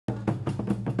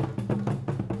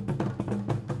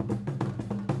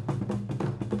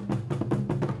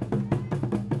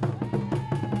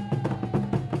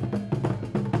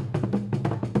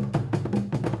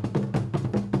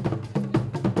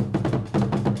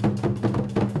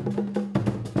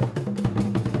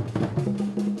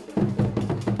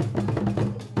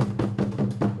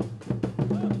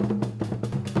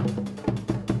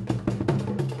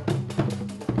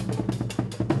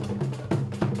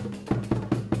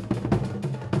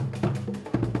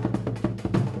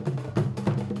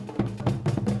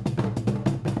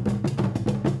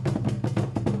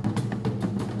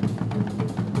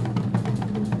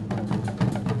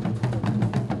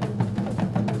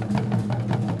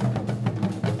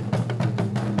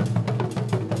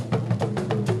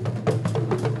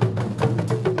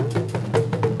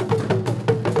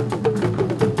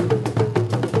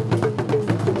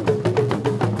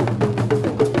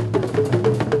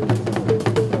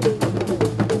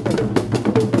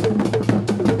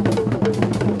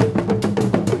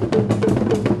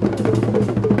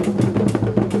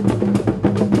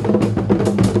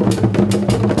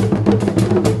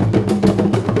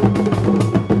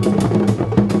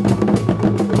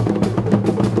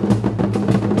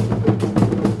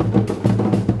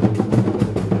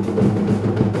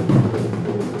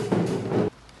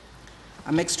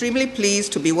extremely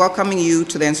pleased to be welcoming you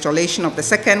to the installation of the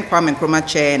second Kwame Nkrumah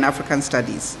Chair in African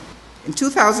Studies. In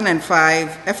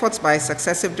 2005, efforts by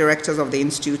successive directors of the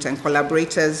Institute and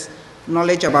collaborators'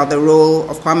 knowledge about the role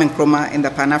of Kwame Nkrumah in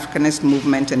the Pan-Africanist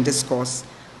movement and discourse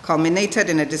culminated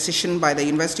in a decision by the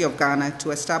University of Ghana to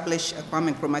establish a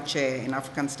Kwame Nkrumah Chair in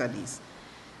African Studies.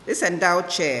 This endowed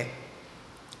chair,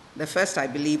 the first, I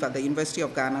believe, at the University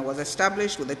of Ghana, was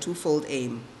established with a twofold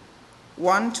aim.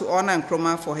 One, to honor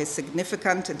Nkrumah for his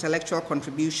significant intellectual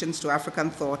contributions to African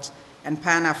thought and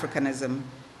Pan-Africanism,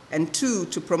 and two,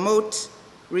 to promote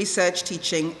research,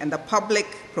 teaching, and the public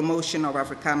promotion of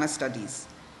Africana studies.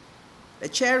 The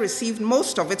chair received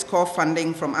most of its core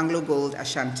funding from AngloGold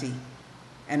Ashanti,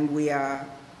 and we are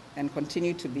and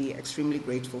continue to be extremely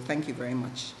grateful. Thank you very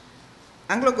much.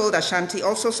 AngloGold Ashanti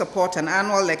also support an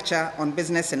annual lecture on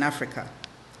business in Africa.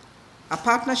 A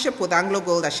partnership with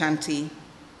AngloGold Ashanti,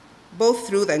 both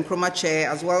through the Nkrumah Chair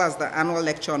as well as the annual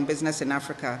lecture on business in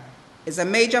Africa, is a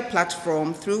major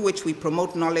platform through which we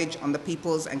promote knowledge on the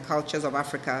peoples and cultures of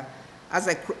Africa, as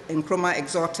Nkrumah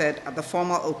exhorted at the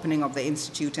formal opening of the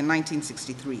Institute in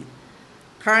 1963.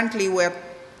 Currently, we're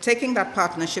taking that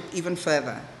partnership even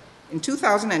further. In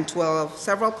 2012,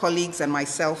 several colleagues and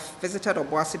myself visited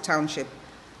Obuasi Township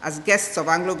as guests of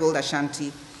AngloGold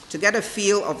Ashanti to get a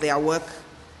feel of their work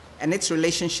and its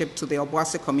relationship to the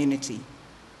Obuasi community,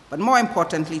 but more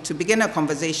importantly, to begin a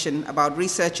conversation about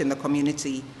research in the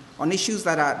community on issues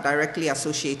that are directly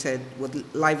associated with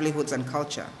livelihoods and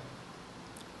culture.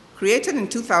 Created in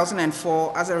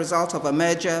 2004 as a result of a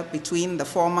merger between the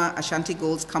former Ashanti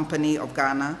Gold Company of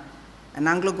Ghana and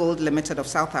AngloGold Limited of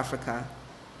South Africa,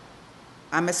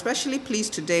 I'm especially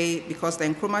pleased today because the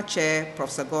Nkrumah Chair,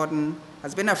 Prof. Gordon,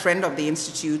 has been a friend of the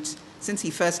Institute since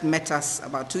he first met us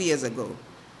about 2 years ago.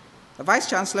 The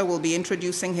Vice-Chancellor will be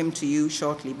introducing him to you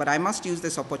shortly, but I must use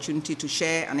this opportunity to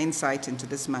share an insight into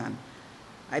this man.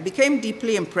 I became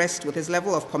deeply impressed with his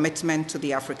level of commitment to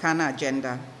the Africana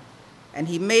agenda, and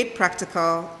he made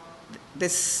practical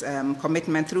this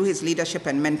commitment through his leadership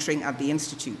and mentoring at the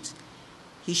Institute.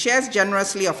 He shares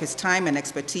generously of his time and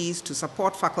expertise to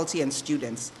support faculty and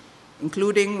students,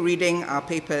 including reading our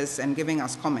papers and giving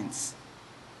us comments.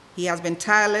 He has been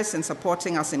tireless in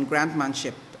supporting us in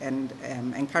grantmanship and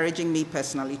encouraging me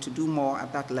personally to do more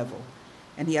at that level.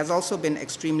 And he has also been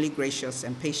extremely gracious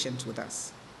and patient with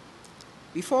us.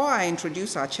 Before I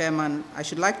introduce our chairman, I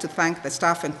should like to thank the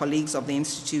staff and colleagues of the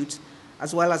Institute,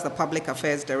 as well as the Public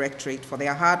Affairs Directorate, for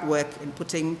their hard work in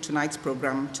putting tonight's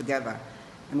program together.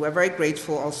 And we're very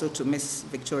grateful also to Ms.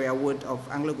 Victoria Wood of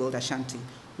AngloGold Ashanti,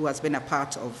 who has been a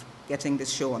part of getting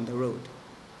this show on the road.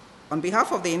 On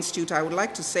behalf of the Institute, I would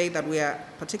like to say that we are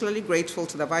particularly grateful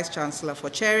to the Vice-Chancellor for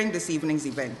chairing this evening's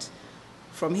event.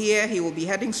 From here, he will be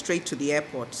heading straight to the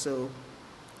airport, so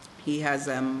he has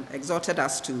exhorted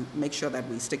us to make sure that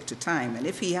we stick to time. And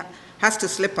if he has to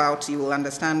slip out, you will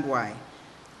understand why.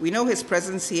 We know his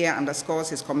presence here underscores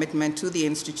his commitment to the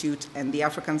Institute and the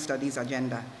African Studies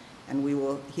agenda, and we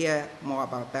will hear more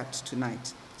about that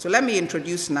tonight. So let me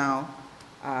introduce now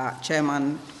our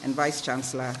Chairman and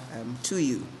Vice-Chancellor to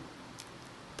you.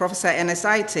 Professor Ernest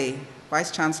Aite,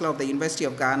 Vice-Chancellor of the University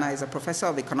of Ghana, is a professor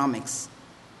of economics.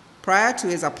 Prior to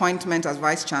his appointment as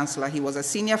Vice-Chancellor, he was a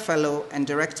senior fellow and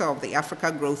director of the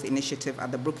Africa Growth Initiative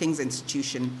at the Brookings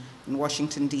Institution in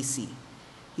Washington, D.C.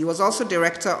 He was also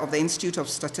director of the Institute of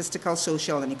Statistical,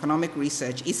 Social, and Economic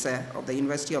Research, ISE, of the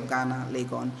University of Ghana,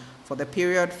 Legon, for the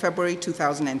period February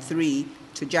 2003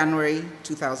 to January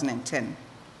 2010.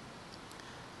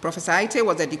 Professor Aite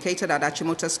was educated at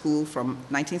Achimota School from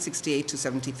 1968 to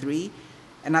 73,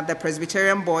 and at the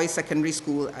Presbyterian Boys Secondary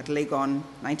School at Legon,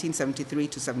 1973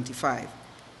 to 75.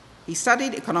 He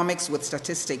studied economics with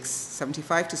statistics,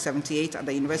 75 to 78 at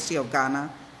the University of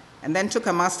Ghana, and then took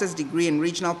a master's degree in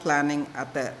regional planning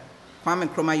at the Kwame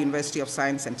Nkrumah University of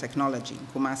Science and Technology in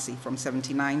Kumasi from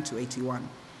 79 to 81.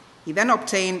 He then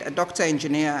obtained a doctor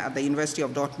engineer at the University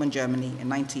of Dortmund, Germany in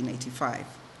 1985.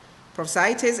 Professor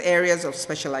Aite's areas of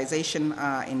specialization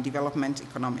are in development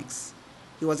economics.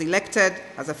 He was elected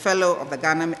as a fellow of the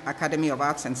Ghana Academy of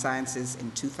Arts and Sciences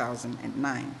in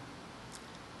 2009.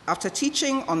 After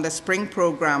teaching on the spring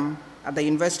program at the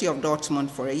University of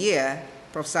Dortmund for a year,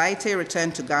 Professor Aite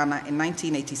returned to Ghana in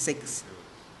 1986.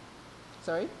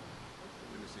 Sorry?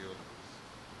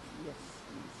 Yes.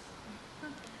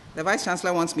 The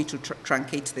Vice-Chancellor wants me to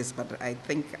truncate this, but I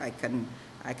think I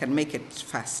can make it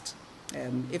fast.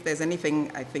 If there's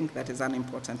anything I think that is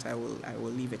unimportant, I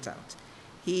will leave it out.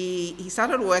 He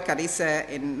started work at ISE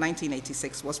in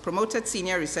 1986, was promoted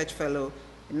Senior Research Fellow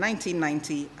in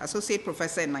 1990, Associate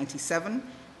Professor in 1997,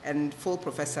 and Full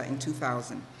Professor in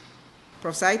 2000.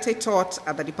 Professor Aite taught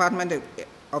at the Department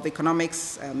of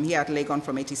Economics here at Legon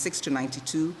from 86 to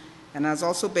 92, and has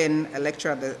also been a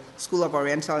lecturer at the School of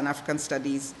Oriental and African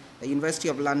Studies, the University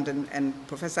of London, and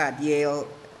professor at Yale,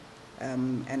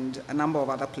 and a number of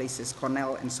other places,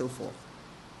 Cornell, and so forth.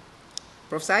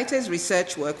 Prof. Saite's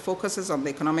research work focuses on the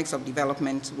economics of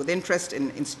development with interest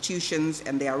in institutions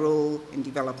and their role in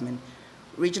development,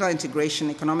 regional integration,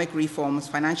 economic reforms,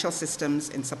 financial systems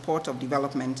in support of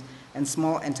development, and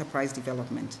small enterprise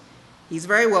development. He's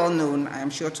very well known, I am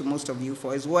sure, to most of you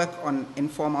for his work on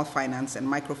informal finance and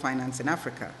microfinance in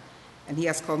Africa, and he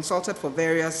has consulted for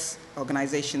various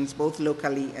organizations, both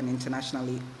locally and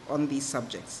internationally, on these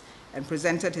subjects, and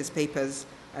presented his papers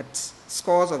at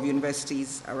scores of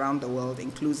universities around the world,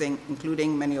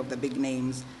 including many of the big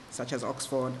names, such as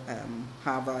Oxford,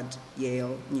 Harvard,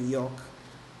 Yale, New York,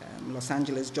 Los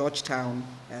Angeles, Georgetown,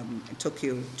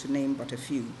 Tokyo, to name but a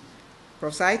few.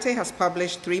 Prof. Saite has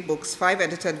published 3 books, 5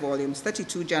 edited volumes,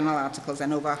 32 journal articles,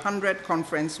 and over 100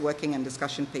 conference, working, and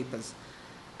discussion papers.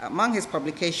 Among his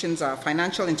publications are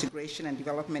Financial Integration and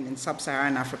Development in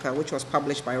Sub-Saharan Africa, which was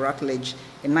published by Routledge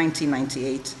in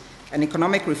 1998, and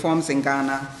Economic Reforms in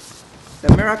Ghana,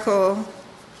 The Miracle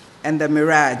and the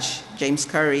Mirage, James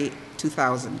Curry,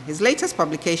 2000. His latest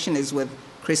publication is with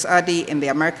Chris Addy in the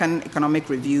American Economic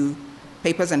Review,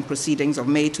 Papers and Proceedings of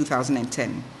May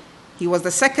 2010. He was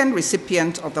the second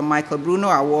recipient of the Michael Bruno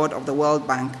Award of the World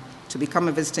Bank to become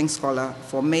a visiting scholar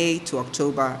for May to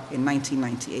October in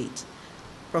 1998.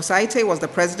 Prof. Saite was the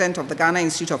president of the Ghana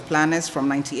Institute of Planners from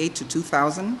 1998 to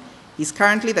 2000. He's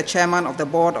currently the chairman of the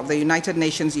board of the United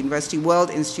Nations University World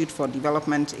Institute for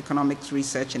Development Economics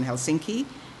Research in Helsinki.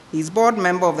 He's board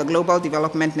member of the Global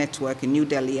Development Network in New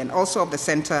Delhi and also of the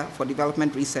Center for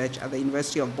Development Research at the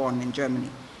University of Bonn in Germany.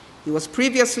 He was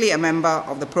previously a member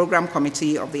of the Program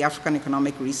Committee of the African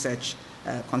Economic Research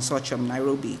Consortium,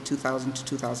 Nairobi, 2000 to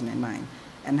 2009,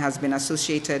 and has been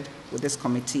associated with this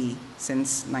committee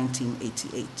since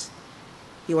 1988.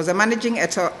 He was a managing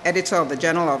editor of the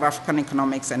Journal of African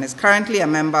Economics and is currently a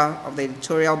member of the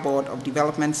editorial board of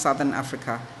Development Southern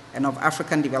Africa and of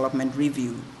African Development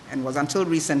Review, and was until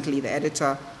recently the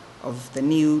editor of the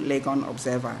new Legon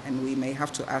Observer, and we may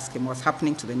have to ask him what's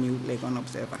happening to the new Legon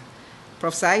Observer.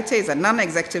 Prof. Saite is a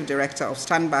non-executive director of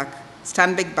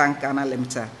Stanbic Bank Ghana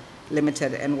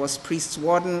Limited and was priest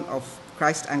warden of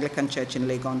Christ Anglican Church in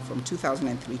Legon from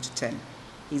 2003 to 10.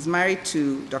 He's married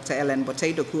to Dr. Ellen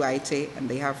Botei-Doku Aite, and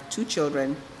they have 2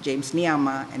 children, James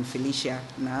Niama and Felicia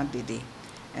Na-Dede.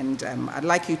 And I'd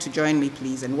like you to join me,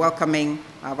 please, in welcoming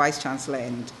our Vice Chancellor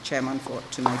and Chairman for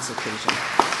tonight's occasion.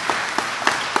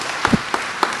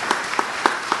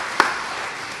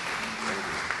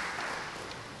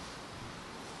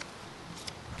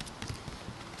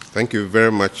 Thank you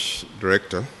very much,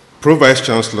 Director. Pro-Vice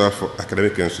Chancellor for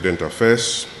Academic and Student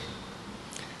Affairs,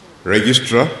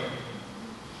 Registrar,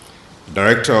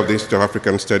 Director of the Institute of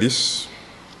African Studies,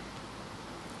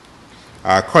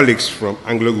 our colleagues from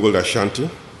Anglo Gold Ashanti,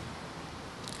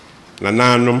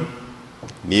 Nananum,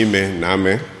 Nime,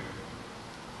 Name,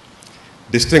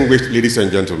 distinguished ladies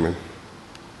and gentlemen,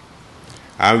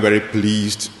 I'm very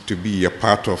pleased to be a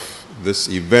part of this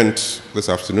event this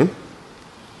afternoon,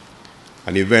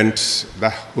 an event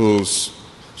that holds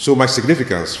so much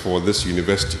significance for this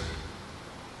university.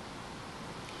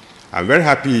 I'm very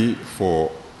happy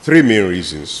for 3 main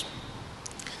reasons.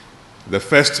 The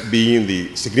first being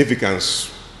the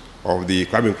significance of the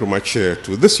Kwame Nkrumah Chair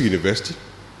to this university.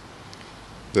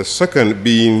 The second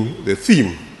being the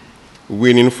theme,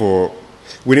 winning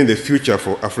the future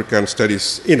for African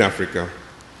studies in Africa.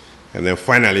 And then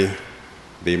finally,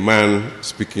 the man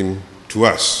speaking to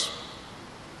us.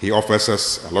 He offers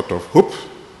us a lot of hope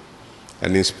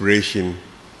and inspiration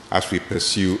as we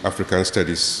pursue African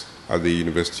studies at the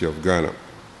University of Ghana.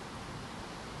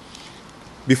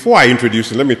 Before I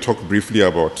introduce him, let me talk briefly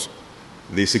about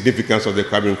the significance of the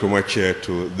Kwame Nkrumah Chair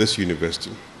to this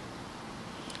university.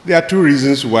 There are 2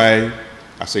 reasons why,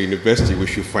 as a university, we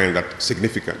should find that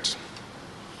significant.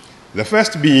 The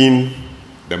first being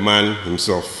the man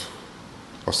himself,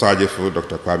 Osajefo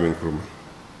Dr. Kwame Nkrumah.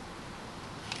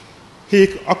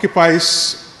 He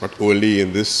occupies, not only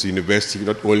in this university,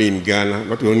 not only in Ghana,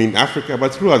 not only in Africa,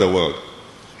 but throughout the world,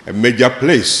 a major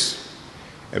place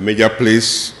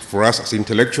for us as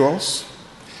intellectuals,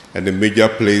 and a major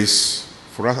place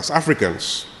for us as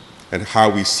Africans, and how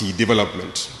we see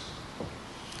development.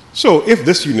 So if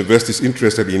this university is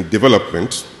interested in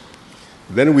development,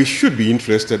 then we should be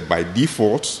interested by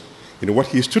default in what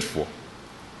he stood for,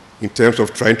 in terms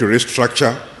of trying to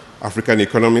restructure African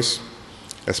economies,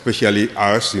 especially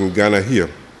ours in Ghana here.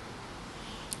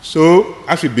 So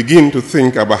as we begin to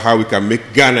think about how we can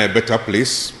make Ghana a better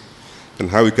place, and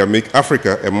how we can make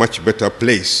Africa a much better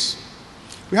place,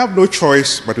 we have no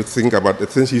choice but to think about the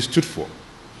things he stood for.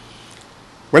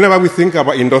 Whenever we think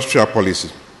about industrial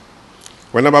policy,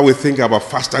 whenever we think about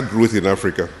faster growth in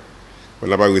Africa,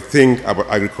 whenever we think about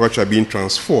agriculture being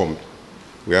transformed,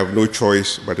 we have no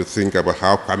choice but to think about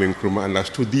how Kwame Nkrumah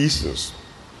understood these things.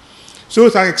 So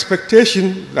it's our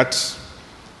expectation that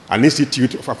an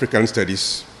Institute of African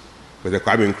Studies with the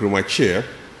Kwame Nkrumah chair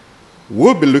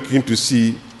will be looking to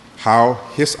see how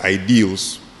his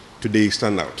ideals today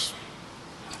stand out.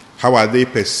 How are they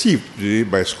perceived today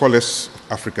by scholars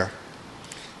of Africa?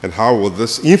 And how will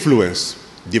this influence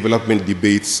development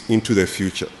debates into the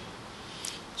future?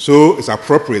 So it's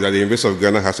appropriate that the University of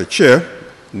Ghana has a chair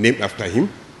named after him,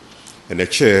 and a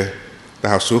chair that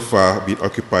has so far been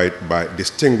occupied by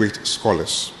distinguished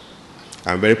scholars.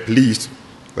 I'm very pleased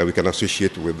that we can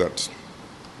associate with that.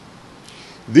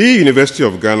 The University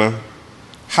of Ghana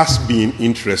has been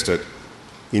interested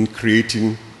in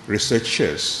creating research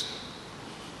chairs,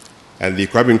 and the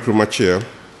Kwame Nkrumah chair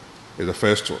is the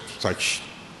first of such.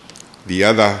 The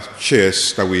other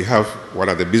chairs that we have, one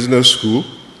at the business school,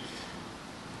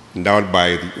 endowed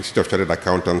by the Institute of Chartered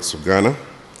Accountants of Ghana,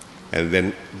 and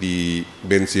then the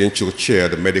Benzienchil chair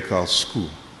at the medical school.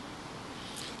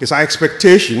 It's our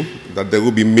expectation that there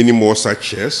will be many more such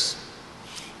chairs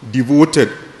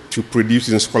devoted to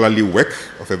producing scholarly work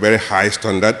of a very high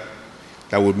standard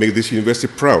that will make this university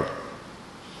proud.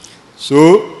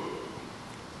 So,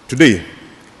 today,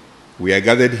 we are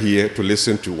gathered here to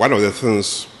listen to one of the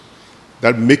things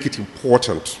that make it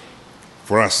important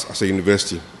for us as a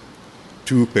university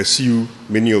to pursue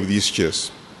many of these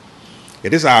chairs.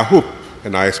 It is our hope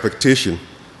and our expectation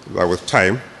that with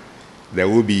time, there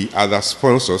will be other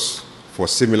sponsors for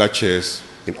similar chairs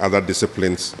in other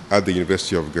disciplines at the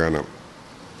University of Ghana.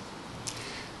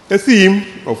 The theme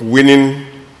of winning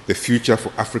the future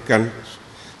for African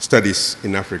studies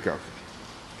in Africa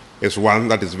is one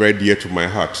that is very dear to my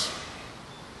heart.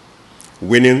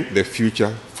 Winning the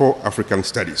future for African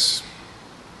studies.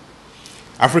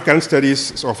 African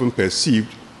studies is often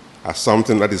perceived as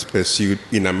something that is pursued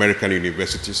in American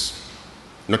universities,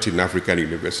 not in African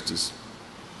universities.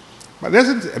 But there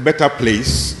isn't a better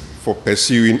place for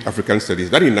pursuing African studies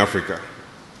than in Africa.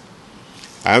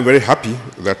 I am very happy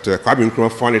that Kwame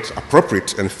Nkrumah found it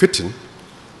appropriate and fitting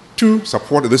to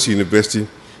support this university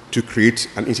to create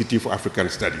an Institute for African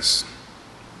Studies.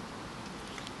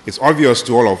 It's obvious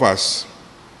to all of us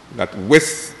that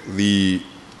with the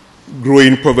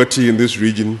growing poverty in this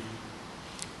region,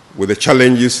 with the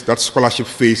challenges that scholarship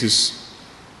faces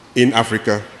in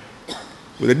Africa,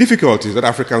 with the difficulties that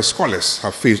African scholars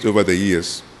have faced over the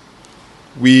years,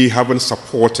 we haven't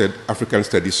supported African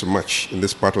studies so much in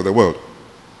this part of the world.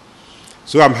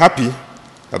 So I'm happy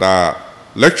that our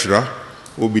lecturer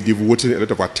will be devoting a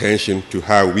lot of attention to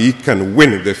how we can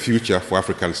win the future for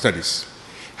African studies,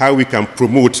 how we can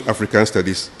promote African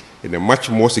studies in a much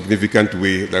more significant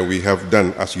way than we have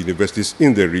done as universities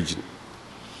in the region.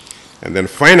 And then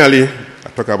finally, I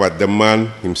talk about the man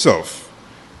himself,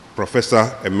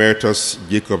 Professor Emeritus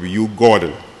Jacob U.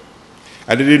 Gordon.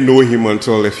 I didn't know him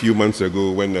until a few months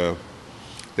ago when the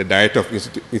Director of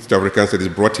Institute of African Studies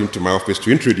brought him to my office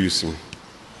to introduce him.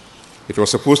 It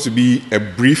was supposed to be a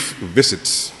brief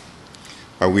visit,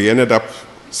 but we ended up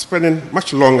spending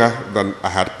much longer than I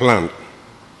had planned.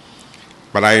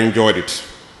 But I enjoyed it.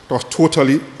 It was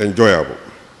totally enjoyable.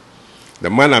 The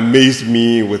man amazed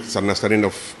me with his understanding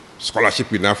of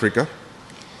scholarship in Africa.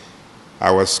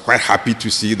 I was quite happy to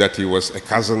see that he was a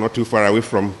cousin not too far away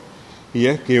from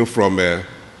here, came from,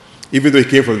 even though he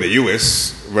came from the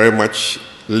US, very much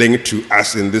linked to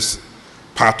us in this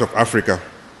part of Africa.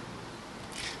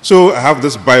 So I have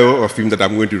this bio of him that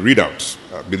I'm going to read out.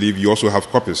 I believe you also have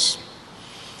copies.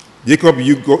 Jacob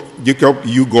U.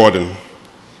 Gordon,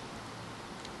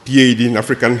 PhD in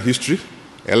African History,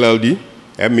 LLD,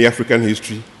 MA African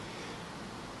History,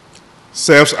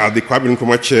 serves as the Kwame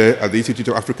Nkrumah Chair at the Institute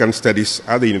of African Studies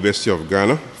at the University of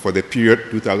Ghana for the period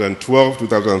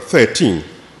 2012-2013.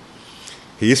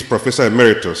 He is Professor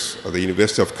Emeritus at the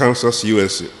University of Kansas,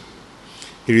 USA.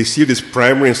 He received his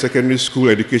primary and secondary school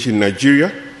education in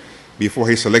Nigeria before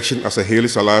his selection as a Haile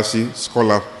Selassie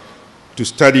Scholar to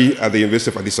study at the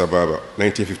University of Addis Ababa,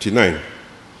 1959.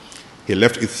 He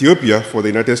left Ethiopia for the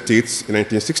United States in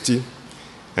 1960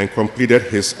 and completed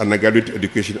his undergraduate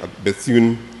education at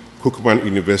Bethune-Cookman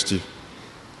University,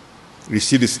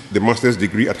 received the master's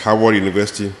degree at Howard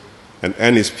University, and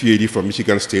earned his PhD from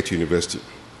Michigan State University.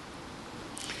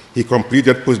 He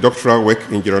completed postdoctoral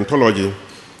work in gerontology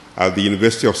at the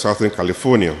University of Southern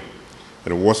California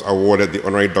and was awarded the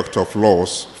Honorary Doctor of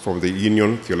Laws from the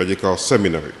Union Theological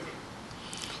Seminary.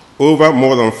 over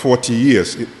more than 40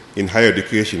 years in higher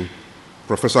education,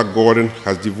 Professor Gordon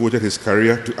has devoted his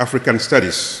career to African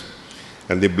studies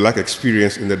and the black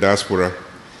experience in the diaspora,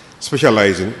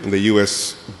 specializing in the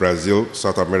US, Brazil,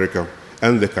 South America,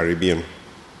 and the Caribbean.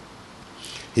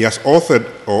 He has authored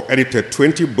or edited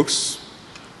 20 books,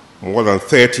 more than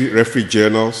 30 referee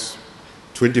journals,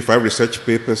 25 research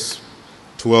papers,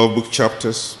 12 book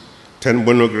chapters, 10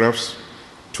 monographs,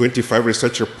 25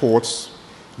 research reports,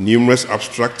 numerous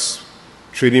abstracts,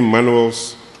 training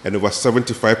manuals, and over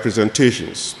 75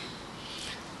 presentations.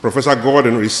 Professor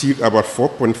Gordon received about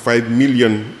 $4.5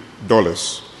 million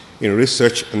in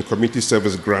research and community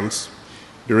service grants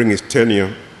during his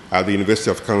tenure at the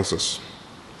University of Kansas.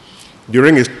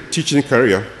 During his teaching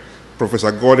career,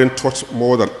 Professor Gordon taught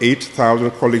more than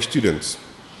 8,000 college students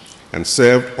and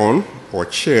served on or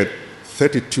chaired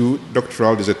 32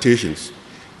 doctoral dissertations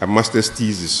and master's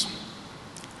theses.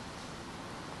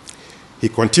 He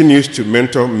continues to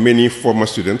mentor many former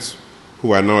students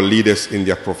who are now leaders in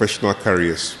their professional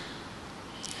careers.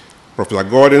 Professor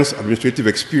Gordon's administrative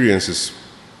experiences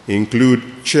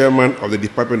include chairman of the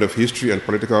Department of History and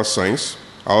Political Science,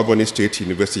 Albany State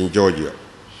University in Georgia.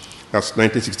 That's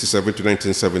 1967 to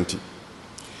 1970.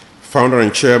 Founder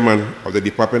and chairman of the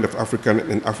Department of African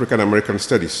and African American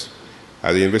Studies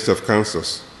at the University of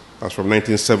Kansas. That's from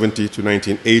 1970 to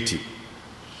 1980.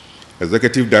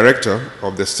 Executive Director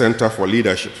of the Center for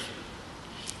Leadership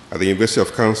at the University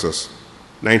of Kansas,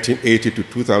 1980 to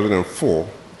 2004,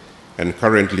 and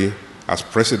currently as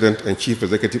President and Chief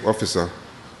Executive Officer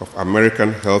of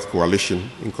American Health Coalition,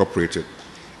 Incorporated,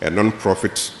 a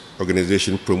nonprofit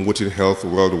organization promoting health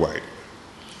worldwide.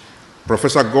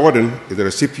 Professor Gordon is the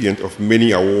recipient of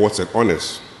many awards and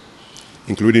honors,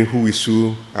 including Who Is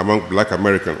Who among Black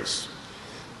Americans,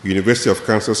 University of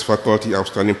Kansas Faculty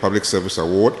Outstanding Public Service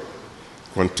Award,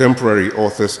 Contemporary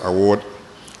Authors Award,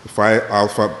 Phi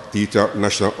Alpha Theta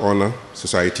National Honor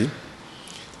Society,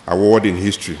 Award in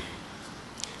History,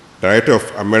 Director of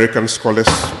American Scholars,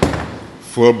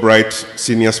 Fulbright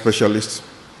Senior Specialist,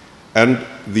 and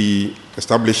the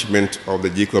establishment of the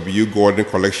Jacob U. Gordon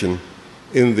Collection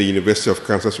in the University of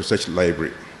Kansas Research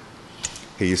Library.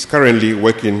 He is currently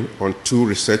working on 2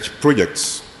 research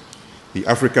projects, the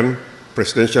African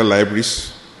Presidential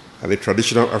Libraries and the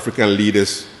Traditional African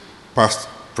Leaders, Past,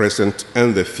 Present,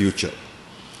 and the Future.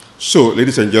 So,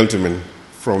 ladies and gentlemen,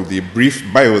 from the brief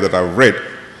bio that I've read,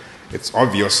 it's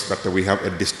obvious that we have a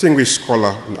distinguished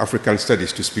scholar in African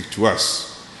studies to speak to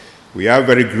us. We are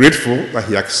very grateful that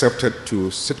he accepted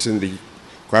to sit in the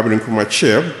Kwame Nkrumah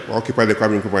chair, or occupy the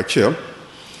Kwame Nkrumah chair.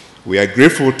 We are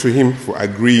grateful to him for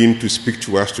agreeing to speak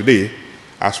to us today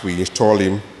as we install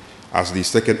him as the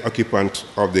second occupant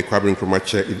of the Kwame Nkrumah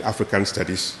chair in African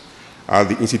Studies at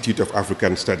the Institute of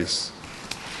African Studies.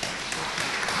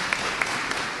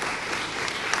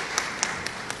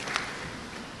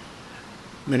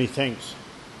 Many thanks.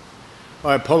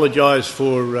 I apologise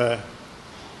for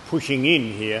pushing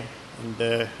in here,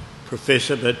 and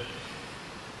Professor, but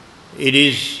it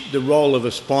is the role of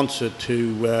a sponsor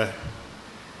to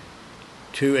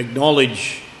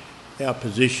acknowledge our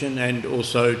position and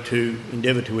also to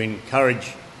endeavour to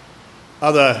encourage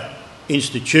other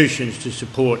institutions to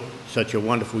support such a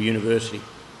wonderful university.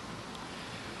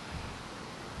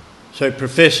 So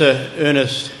Professor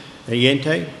Ernest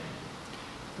Ayente,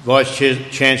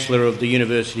 Vice-Chancellor of the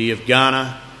University of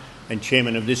Ghana and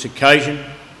Chairman of this occasion,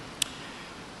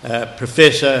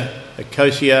 Professor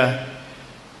Akosia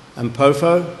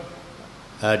Ampofo,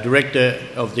 Director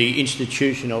of the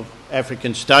Institution of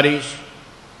African Studies,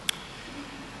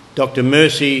 Dr.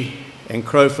 Mercy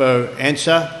Nkrumah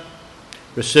Ansah,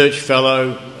 Research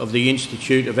Fellow of the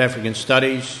Institute of African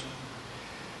Studies,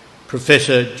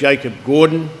 Professor Jacob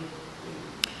Gordon,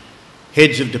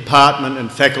 Heads of Department and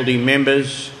faculty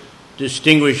members,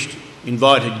 distinguished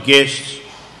invited guests,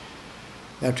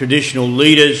 our traditional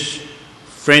leaders,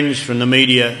 friends from the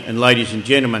media, and ladies and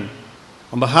gentlemen.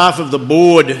 On behalf of the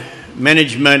board,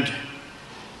 management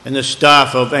and the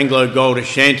staff of Anglo Gold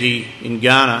Ashanti in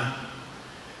Ghana,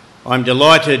 I'm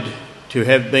delighted to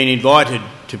have been invited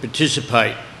to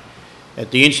participate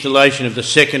at the installation of the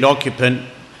second occupant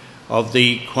of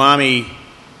the Kwame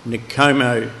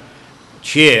Nkrumah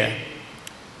chair,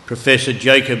 Professor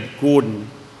Jacob Gordon.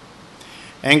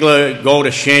 Anglo Gold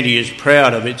Ashanti is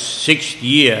proud of its 6th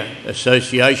year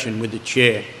association with the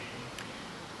chair.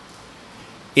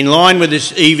 In line with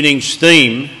this evening's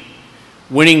theme,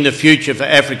 Winning the Future for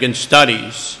African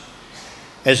Studies,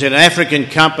 as an African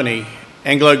company,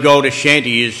 Anglo Gold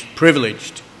Ashanti is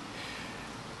privileged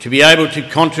to be able to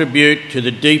contribute to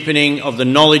the deepening of the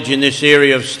knowledge in this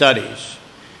area of studies.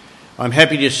 I'm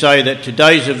happy to say that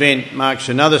today's event marks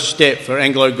another step for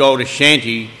AngloGold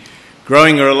Ashanti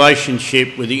growing a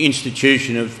relationship with the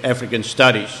Institute of African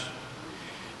Studies.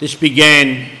 This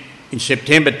began in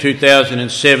September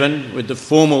 2007 with the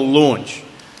formal launch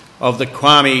of the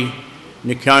Kwame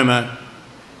Nkrumah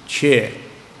Chair.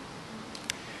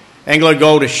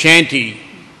 AngloGold Ashanti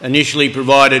initially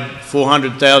provided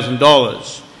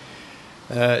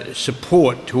 $400,000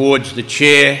 support towards the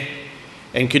chair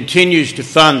and continues to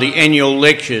fund the annual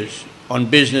lectures on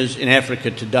business in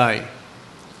Africa today.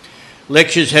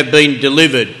 Lectures have been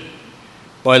delivered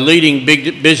by leading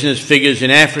big business figures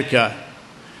in Africa,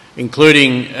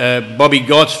 including Bobby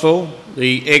Gotsfall,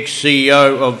 the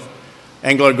ex-CEO of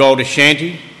AngloGold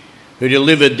Ashanti, who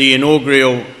delivered the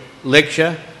inaugural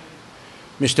lecture,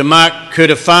 Mr. Mark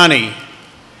Kurtafani,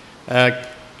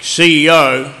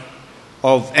 CEO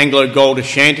of AngloGold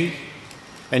Ashanti,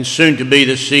 and soon to be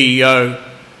the CEO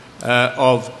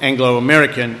of Anglo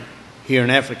American here in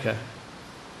Africa.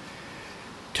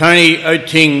 Tony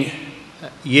Oting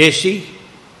Yesi,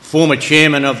 former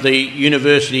chairman of the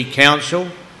University Council,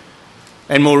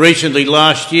 and more recently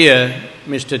last year,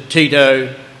 Mr.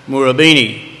 Tito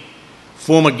Murabini,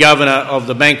 former governor of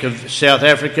the Bank of South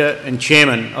Africa and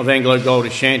chairman of AngloGold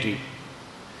Ashanti.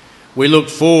 We look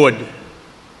forward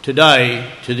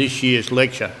today to this year's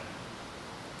lecture.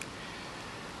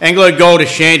 AngloGold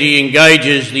Ashanti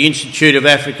engages the Institute of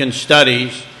African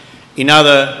Studies in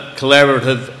other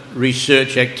collaborative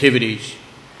research activities.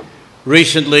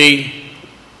 Recently,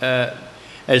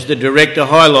 as the director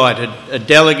highlighted, a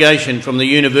delegation from the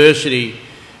university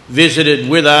visited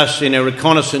with us in a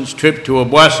reconnaissance trip to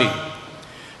Obuasi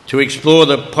to explore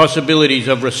the possibilities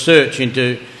of research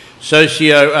into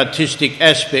socio-artistic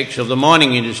aspects of the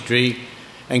mining industry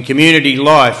and community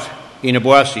life in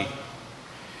Obuasi.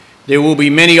 There will be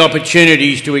many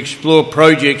opportunities to explore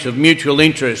projects of mutual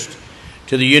interest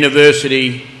to the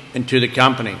university and to the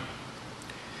company.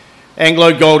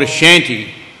 AngloGold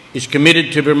Ashanti is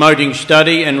committed to promoting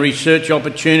study and research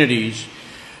opportunities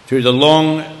through the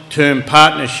long-term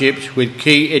partnerships with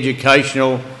key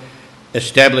educational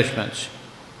establishments.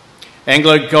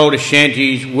 AngloGold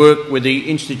Ashanti's work with the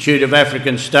Institute of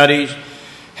African Studies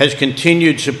has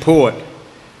continued support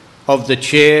of the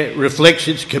chair, reflects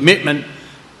its commitment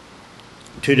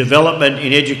to development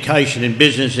in education and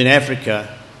business in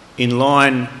Africa in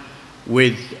line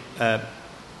with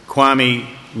Kwame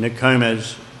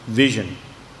Nkrumah's vision.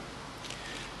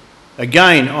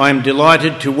 Again, I am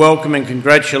delighted to welcome and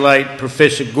congratulate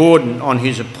Professor Gordon on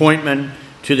his appointment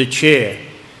to the chair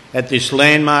at this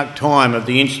landmark time of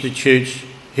the Institute's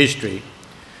history.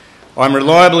 I'm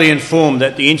reliably informed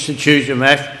that the Institute of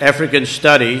African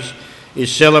Studies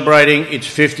is celebrating its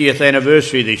 50th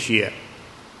anniversary this year.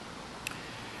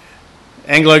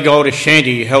 AngloGold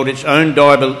Ashanti held its own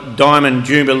Diamond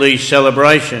Jubilee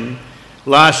celebration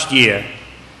last year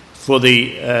for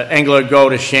the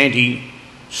AngloGold Ashanti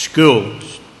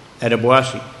schools at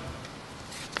Obuasi.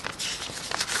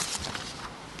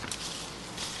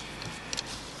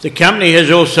 The company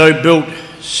has also built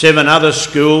 7 other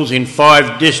schools in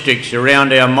 5 districts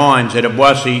around our mines at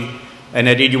Obuasi and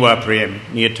at Iduapriem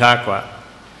near Tarkwa.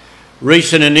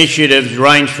 Recent initiatives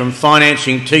range from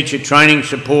financing teacher training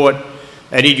support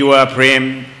at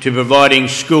Iduapriem to providing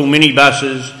school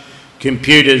minibuses,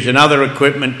 computers and other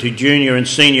equipment to junior and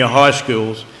senior high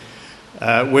schools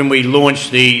when we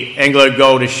launched the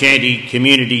AngloGold Ashanti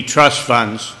Community Trust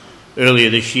Funds earlier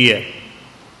this year.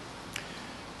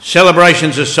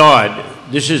 Celebrations aside,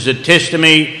 this is a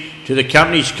testimony to the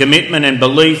company's commitment and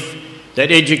belief that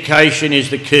education is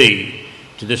the key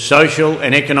to the social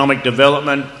and economic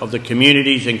development of the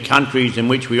communities and countries in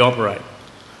which we operate.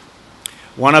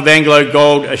 One of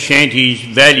AngloGold Ashanti's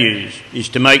values is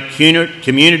to make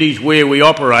communities where we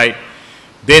operate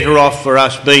better off for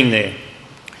us being there.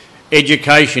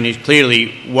 Education is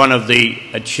clearly one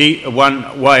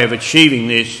way of achieving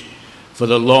this for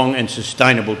the long and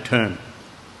sustainable term.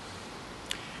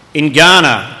 In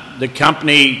Ghana, the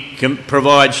company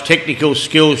provides technical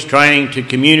skills training to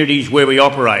communities where we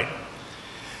operate.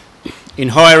 In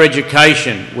higher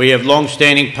education, we have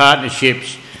long-standing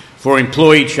partnerships for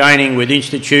employee training with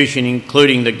institutions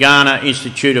including the Ghana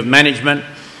Institute of Management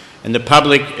and the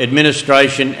Public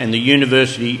Administration and the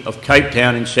University of Cape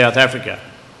Town in South Africa.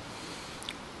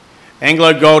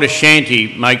 AngloGold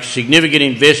Ashanti makes significant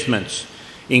investments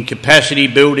in capacity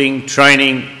building,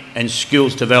 training and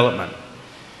skills development.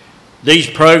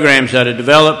 These programs are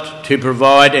developed to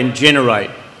provide and generate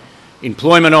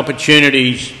employment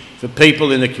opportunities for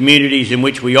people in the communities in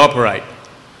which we operate,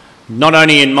 not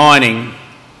only in mining,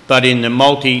 but in the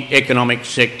multi-economic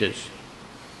sectors.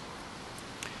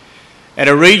 At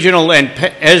a regional and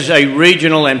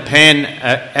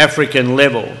pan-African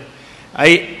level,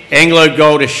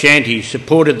 AngloGold Ashanti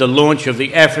supported the launch of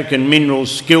the African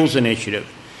Minerals Skills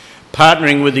Initiative,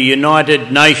 partnering with the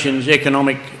United Nations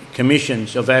Economic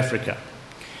Commissions of Africa.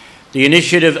 The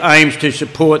initiative aims to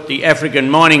support the African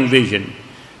mining vision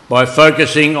by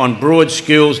focusing on broad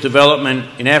skills development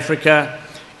in Africa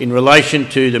in relation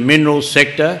to the minerals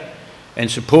sector and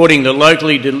supporting the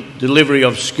locally delivery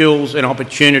of skills and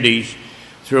opportunities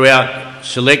throughout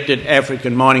selected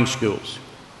African mining schools.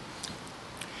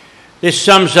 This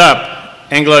sums up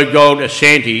AngloGold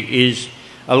Ashanti is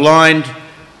aligned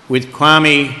with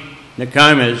Kwame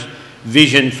Nkrumah's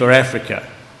vision for Africa.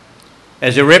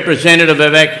 As a representative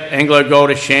of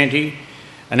AngloGold Ashanti,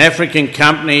 an African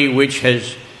company which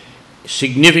has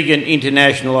significant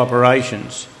international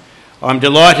operations, I'm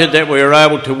delighted that we are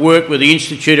able to work with the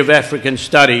Institute of African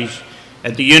Studies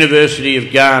at the University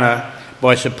of Ghana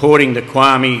by supporting the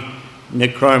Kwame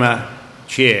Nkrumah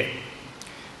Chair.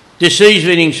 This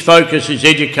evening's focus is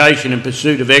education and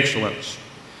pursuit of excellence.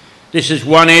 This is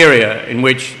one area in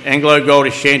which AngloGold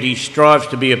Ashanti strives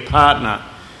to be a partner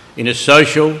in a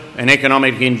social and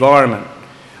economic environment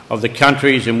of the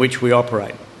countries in which we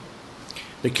operate.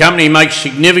 The company makes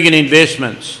significant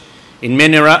investments in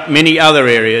many other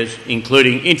areas,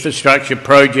 including infrastructure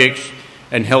projects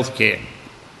and healthcare.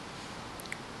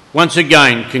 Once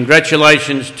again,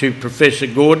 congratulations to Professor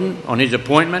Gordon on his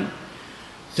appointment.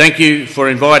 Thank you for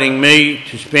inviting me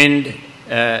to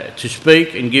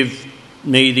speak and give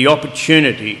me the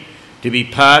opportunity to be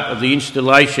part of the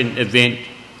installation event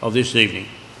of this evening.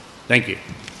 Thank you.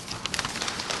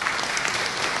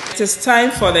 It is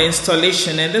time for the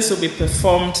installation, and this will be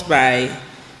performed by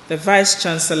the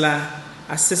Vice-Chancellor,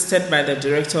 assisted by the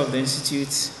Director of the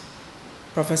Institute,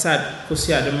 Professor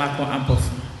Kosi Ademako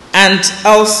Ampofu, and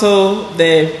also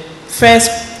the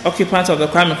first occupant of the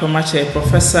Kwame Nkrumah Chair,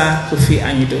 Professor Kofi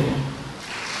Anyido.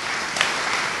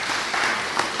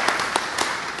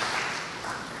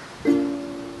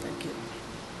 Thank you.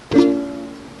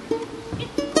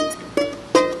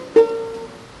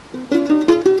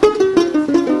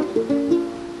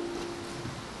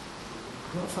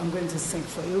 Prof, I'm going to sing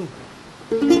for you.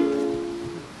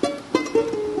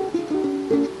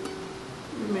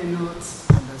 You may not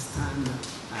understand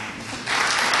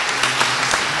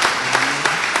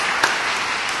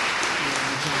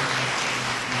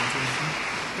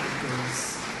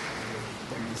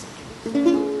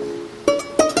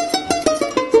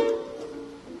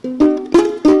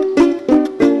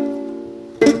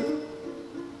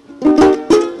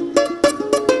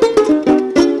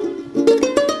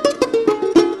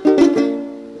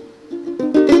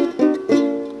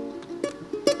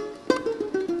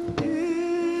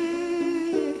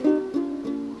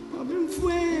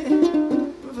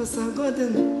Professor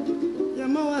Gordon,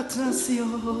 Yamawa Transio.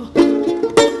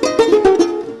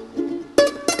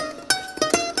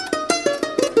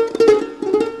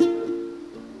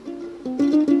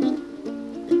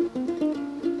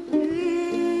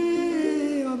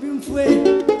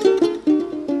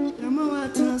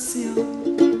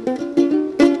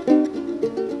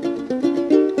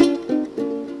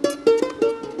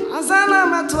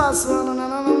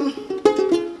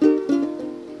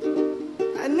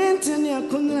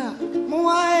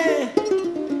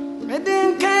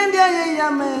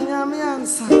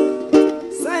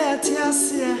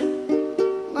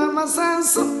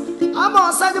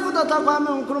 Kwame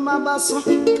Nkrumah baso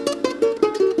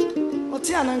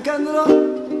otiana nkanro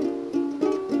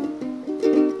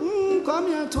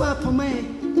Kwame atu apome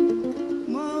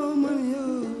mama yo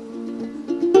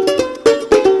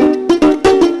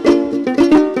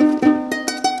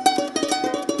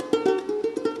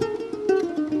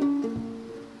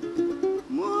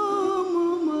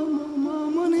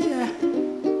mama ne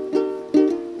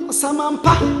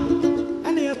osamampa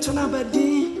ane yatuna badi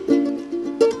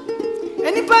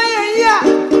Enipa ya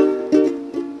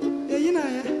yina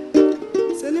ya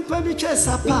se nipa bi twa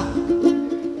sapa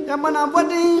ya mana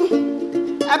bodin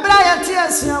ebra ya tie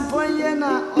asuapon ye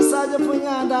na osaje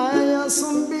ponya da ya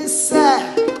sumbi se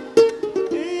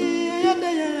ya da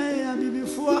ya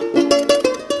bibifo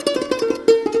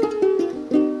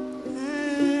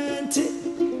enti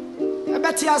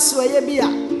abati aso ye bia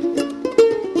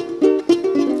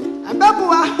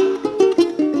ababua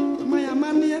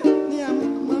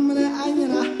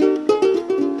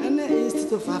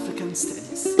of African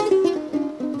Studies.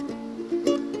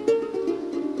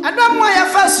 I don't want your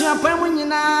first when you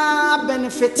na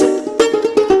benefit.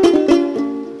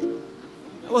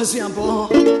 Was your boy?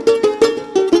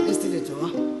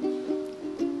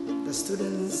 The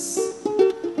students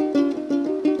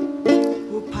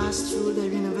who passed passed through the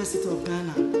University of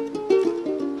Ghana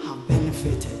have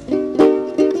benefited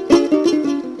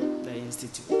the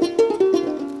institute.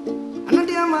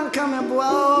 Another man come and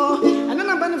and then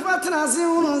I benefit as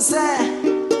you say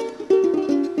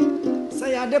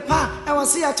I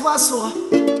was here to us.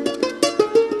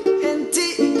 And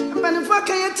benefit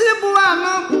can you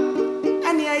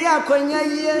and ya kwanya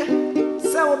ye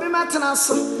se obi matena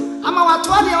so ama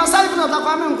watwa de was even of the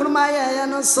Kwame Nkrumah ya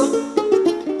no so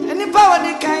any power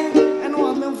de kan and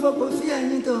wo memfo kofi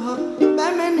anyi to ho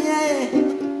ba meni ye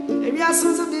ebi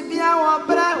asunzu bibia wo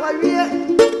bra wa wie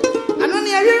anu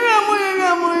ne awiwe mu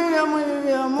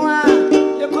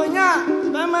ye konya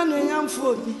ba manu nyamfo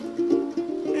obi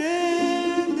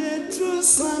the true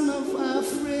son of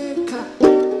Africa,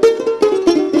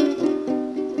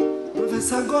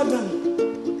 Professor Gordon.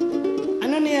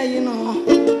 You know,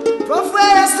 Prof. I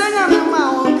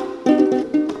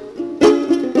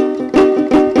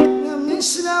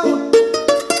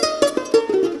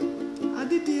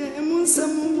did the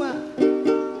Emunsamua,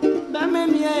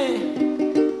 Bamania,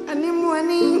 and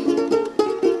Nimuani,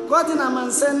 Gordon,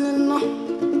 I'm sending no.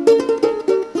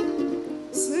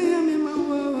 Say,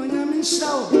 when I'm in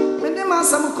show, when the man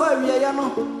some call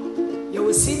you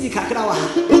will see the Kakawa.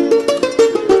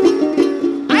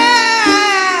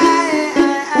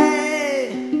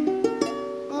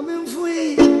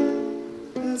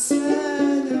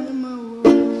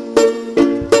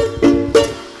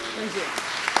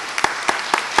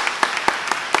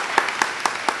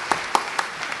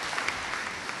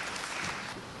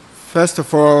 First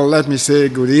of all, let me say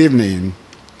good evening.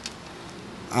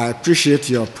 I appreciate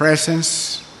your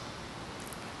presence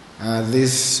at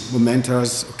this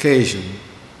momentous occasion.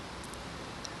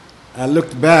 I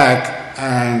looked back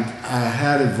and I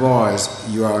heard a voice,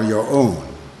 you are on your own.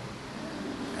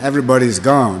 Everybody's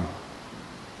gone.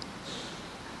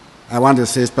 I want to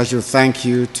say a special thank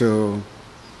you to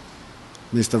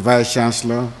Mr. Vice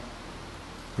Chancellor,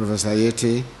 Professor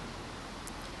Yeti,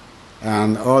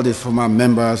 and all the former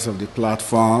members of the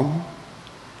platform,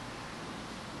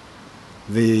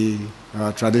 the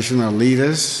traditional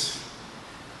leaders.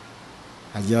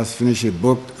 I just finished a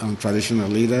book on traditional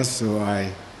leaders, so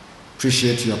I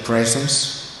appreciate your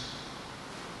presence.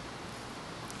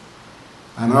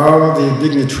 And all the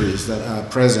dignitaries that are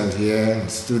present here,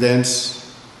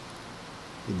 students.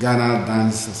 The Ghana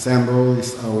Dance Ensemble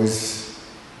is always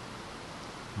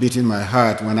beating my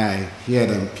heart when I hear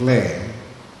them play.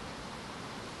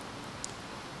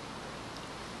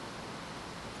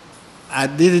 I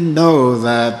didn't know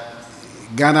that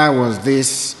Ghana was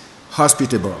this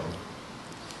hospitable.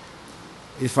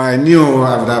 If I knew,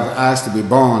 I would have asked to be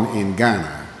born in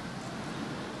Ghana.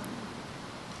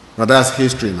 But that's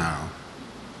history now.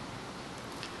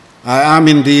 I am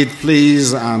indeed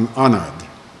pleased and honored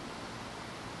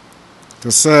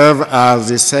to serve as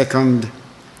the second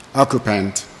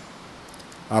occupant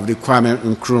of the Kwame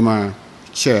Nkrumah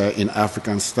Chair in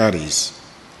African Studies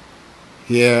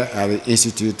here at the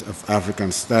Institute of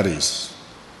African Studies.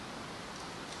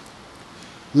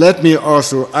 Let me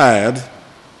also add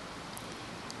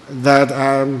that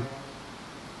I'm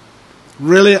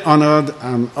really honored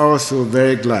and also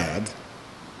very glad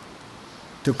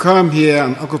to come here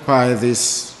and occupy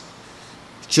this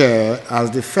chair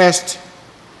as the first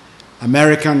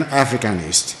American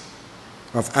Africanist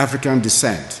of African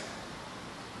descent.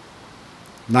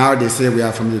 Now they say we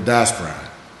are from the diaspora.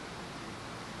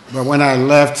 But when I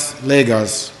left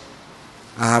Lagos,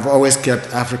 I have always kept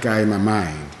Africa in my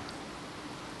mind.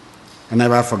 I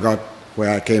never forgot where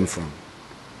I came from.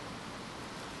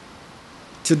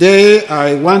 Today,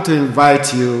 I want to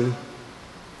invite you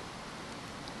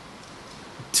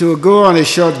to go on a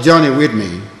short journey with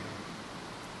me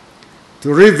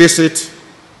to revisit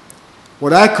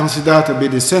what I consider to be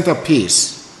the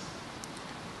centerpiece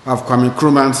of Kwame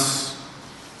Nkrumah's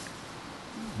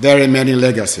very many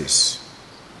legacies.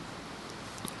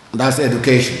 That's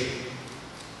education.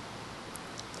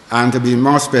 And to be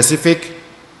more specific,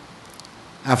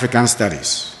 African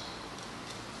studies.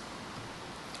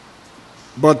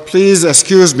 But please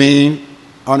excuse me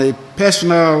on a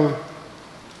personal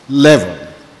level.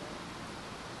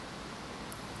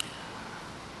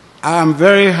 I am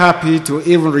very happy to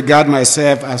even regard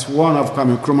myself as one of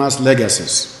Kwame Nkrumah's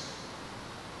legacies.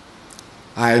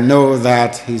 I know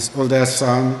that his older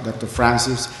son, Dr.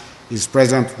 Francis, is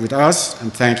present with us,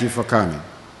 and thank you for coming.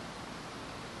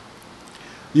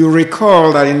 You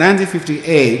recall that in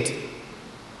 1958,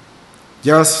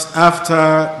 just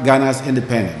after Ghana's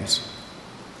independence,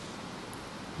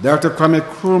 Dr. Kwame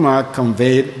Nkrumah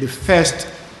convened the first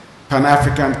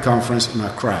Pan-African Conference in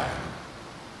Accra.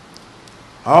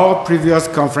 All previous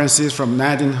conferences from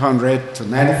 1900 to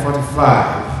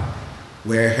 1945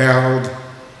 were held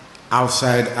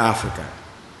outside Africa.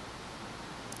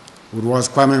 It was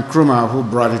Kwame Nkrumah who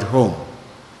brought it home.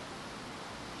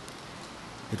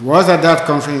 It was at that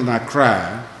conference in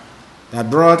Accra that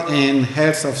brought in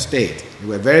heads of state. There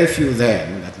were very few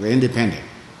then that were independent,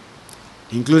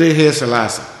 including Haile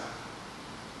Selassie.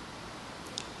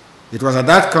 It was at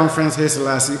that conference Haile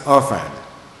Selassie offered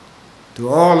to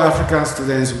all African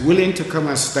students willing to come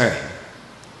and study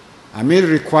and made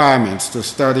requirements to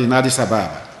study in Addis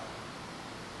Ababa.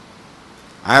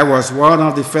 I was one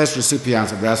of the first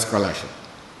recipients of that scholarship.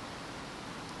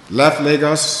 Left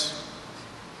Lagos.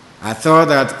 I thought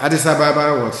that Addis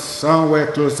Ababa was somewhere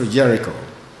close to Jericho.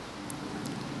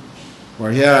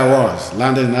 Well, here I was,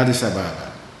 landed in Addis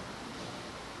Ababa.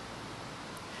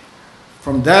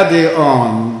 From that day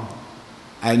on,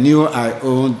 I knew I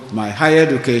owed my higher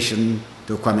education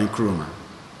to Kwame Nkrumah.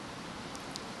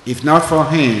 If not for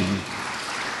him,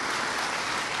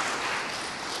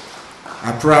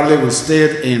 I probably would have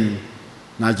stayed in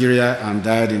Nigeria and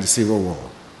died in the Civil War.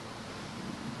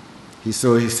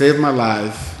 So he saved my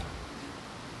life,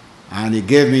 and he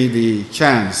gave me the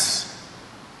chance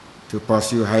to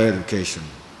pursue higher education.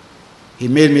 He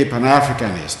made me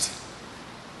Pan-Africanist.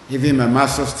 Even my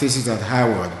master's thesis at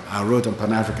Harvard, I wrote on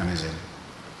Pan-Africanism.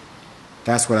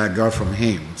 That's what I got from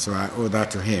him, so I owe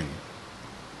that to him.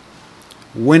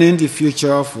 Winning the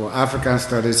future for African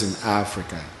studies in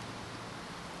Africa.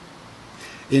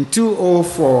 In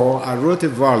 2004, I wrote a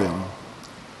volume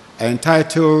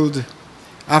entitled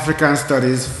African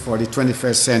Studies for the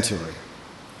 21st Century.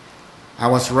 I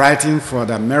was writing for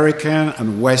the American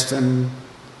and Western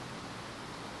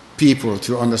people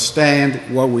to understand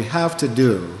what we have to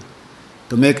do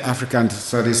to make African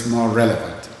studies more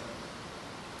relevant.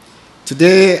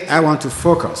 Today, I want to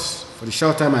focus, for the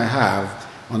short time I have,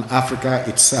 on Africa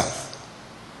itself.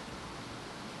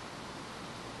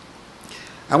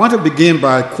 I want to begin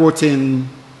by quoting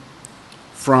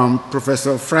from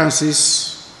Professor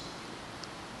Francis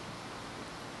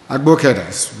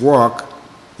Agbokeda's work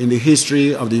in the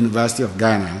history of the University of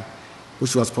Ghana,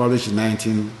 which was published in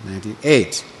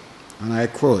 1998. And I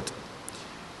quote,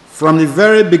 "From the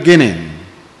very beginning,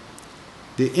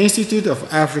 the Institute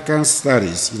of African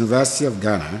Studies, University of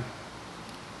Ghana,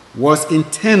 was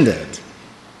intended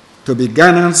to be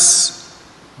Ghana's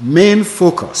main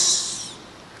focus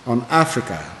on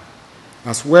Africa,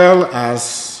 as well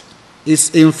as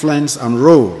its influence and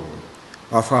role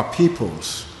of our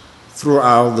peoples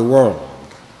throughout the world."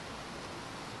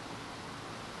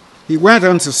 He went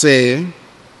on to say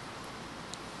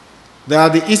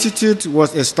that the Institute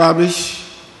was established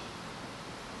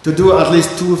to do at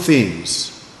least two things.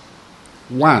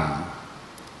 One,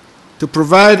 to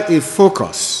provide a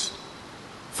focus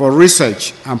for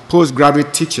research and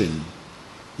postgraduate teaching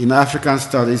in African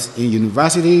studies in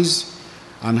universities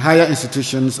and higher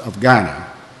institutions of Ghana.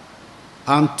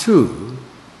 And two,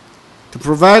 to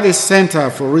provide a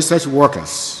center for research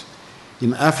workers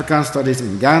in African studies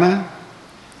in Ghana,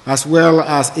 as well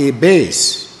as a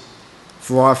base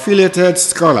for affiliated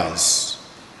scholars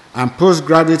and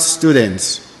postgraduate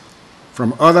students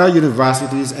from other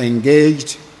universities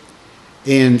engaged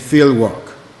in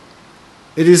fieldwork.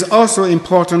 It is also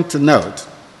important to note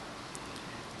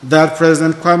that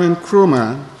President Kwame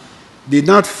Nkrumah did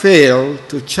not fail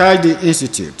to charge the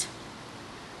Institute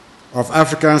of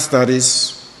African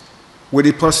Studies with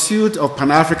the pursuit of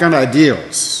Pan-African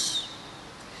ideals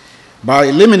by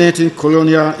eliminating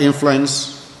colonial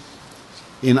influence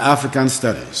in African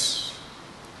studies,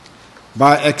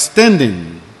 by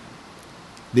extending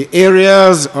the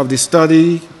areas of the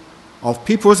study of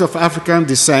peoples of African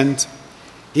descent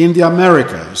in the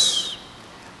Americas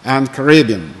and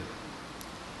Caribbean,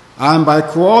 and by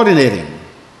coordinating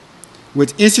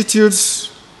with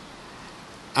institutes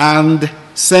and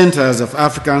centers of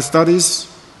African studies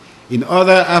in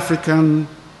other African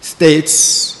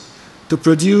states to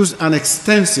produce an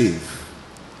extensive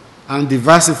and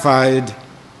diversified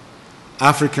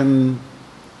African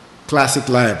classic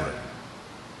library.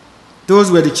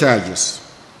 Those were the charges.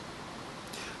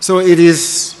 So it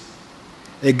is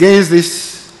against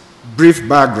this brief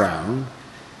background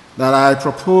that I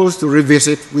propose to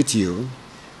revisit with you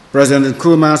President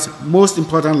Nkrumah's most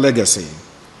important legacy,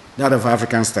 that of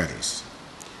African studies.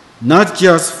 Not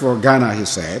just for Ghana, he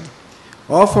said,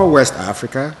 or for West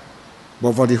Africa,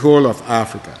 but for the whole of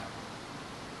Africa.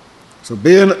 So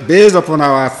based upon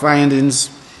our findings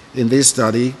in this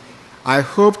study, I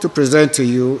hope to present to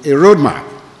you a roadmap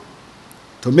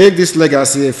to make this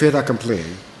legacy a fait accompli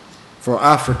for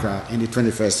Africa in the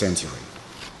 21st century.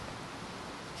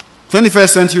 21st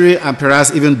century and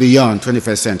perhaps even beyond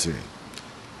 21st century.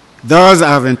 Thus, I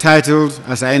have entitled,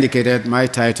 as I indicated, my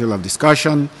title of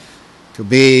discussion to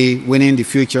be Winning the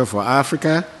Future for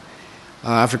Africa,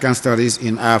 African Studies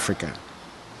in Africa.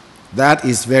 That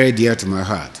is very dear to my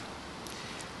heart.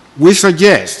 We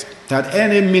suggest that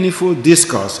any meaningful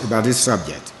discourse about this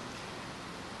subject,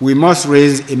 we must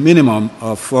raise a minimum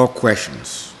of 4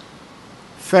 questions.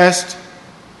 First,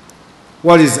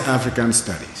 what is African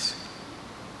Studies?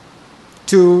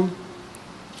 2,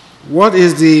 what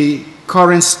is the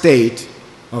current state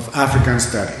of African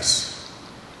Studies?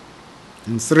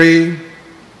 And 3,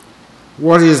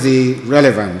 what is the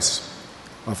relevance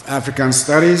of African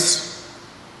Studies,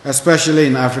 especially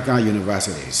in African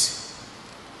universities?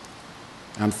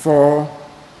 And 4,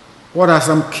 what are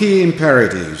some key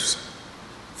imperatives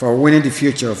for winning the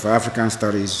future of African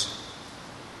Studies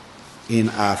in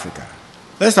Africa?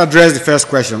 Let's address the first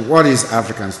question, what is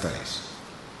African Studies?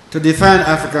 To define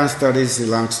African Studies is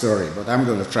a long story, but I'm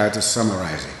going to try to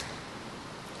summarize it.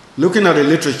 Looking at the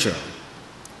literature,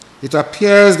 it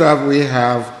appears that we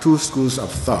have 2 schools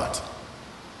of thought.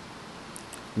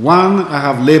 One I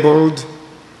have labeled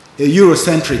a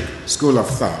Eurocentric school of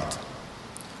thought,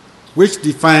 which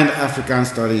defined African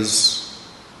Studies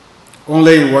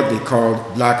only in what they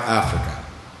called Black Africa,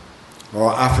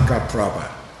 or Africa proper.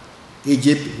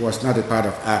 Egypt was not a part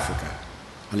of Africa,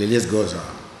 and the list goes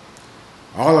on.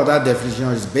 All of that definition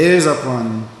is based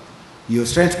upon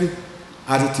Eurocentric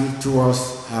attitude towards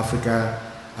Africa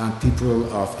and people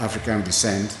of African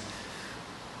descent,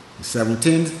 the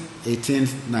 17th,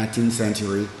 18th, 19th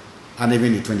century, and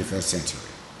even the 21st century.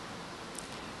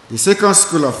 The second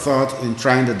school of thought in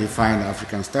trying to define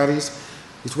African Studies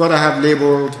is what I have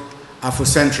labeled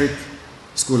Afrocentric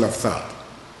school of thought.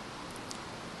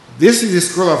 This is the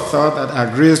school of thought that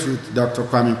agrees with Dr.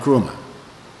 Kwame Nkrumah.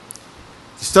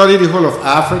 He studied the whole of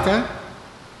Africa,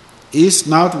 East,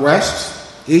 North,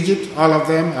 West, Egypt, all of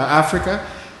them are Africa.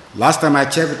 Last time I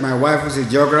checked with my wife, who's a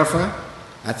geographer,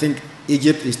 I think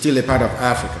Egypt is still a part of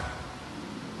Africa.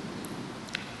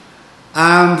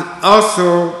 And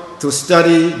also to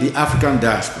study the African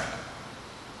diaspora,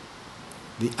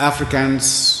 the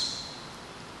Africans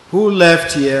who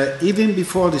left here even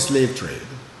before the slave trade,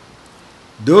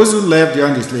 those who left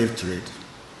during the slave trade,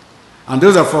 and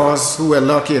those of us who were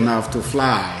lucky enough to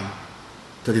fly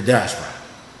to the diaspora.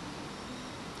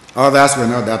 Others were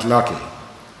not that lucky.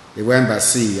 They went by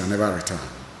sea and never returned.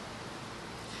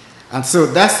 And so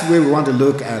that's the way we want to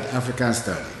look at African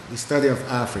study, the study of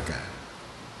Africa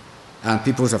and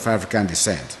peoples of African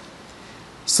descent.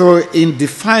 So in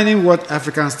defining what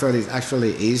African studies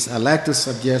actually is, I'd like to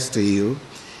suggest to you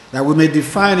that we may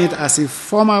define it as a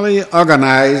formally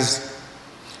organized,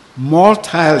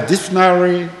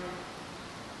 multidisciplinary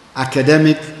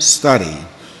academic study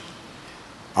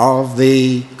of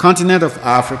the continent of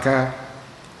Africa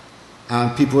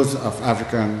and peoples of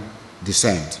African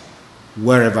descent,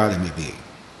 wherever they may be.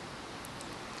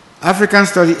 African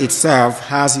study itself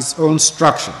has its own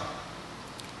structure.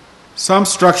 Some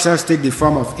structures take the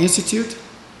form of institute,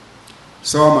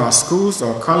 some are schools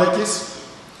or colleges,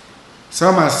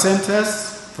 some are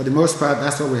centers. For the most part,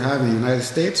 that's what we have in the United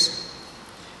States.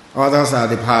 Others are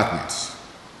departments.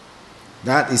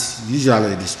 That is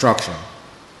usually the structure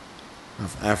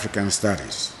of African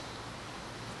studies.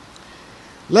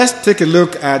 Let's take a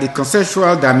look at the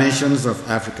conceptual dimensions of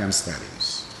African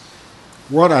studies.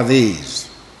 What are these?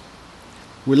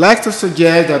 We like to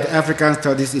suggest that African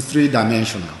studies is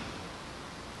 3-dimensional.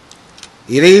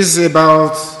 It is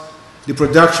about the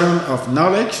production of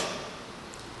knowledge,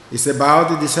 it's about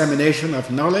the dissemination of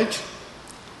knowledge,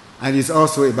 and it's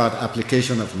also about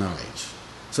application of knowledge.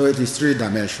 So it is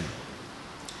 3-dimensional.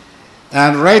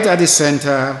 And right at the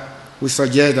center, we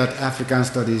suggest that African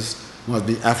studies must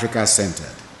be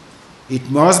Africa-centered. It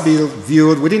must be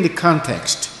viewed within the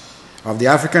context of the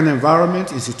African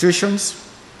environment, institutions,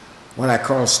 what I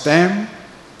call STEM,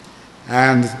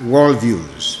 and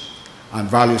worldviews and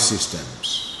value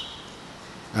systems.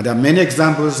 And there are many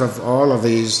examples of all of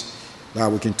these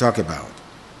that we can talk about.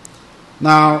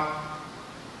 Now,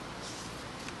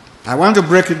 I want to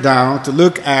break it down to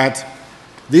look at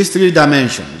these 3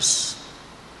 dimensions.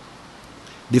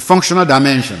 The functional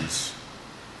dimensions,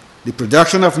 the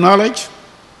production of knowledge,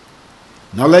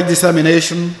 knowledge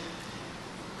dissemination,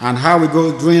 and how we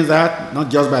go doing that,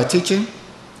 not just by teaching,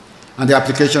 and the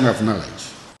application of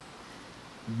knowledge.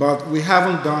 But we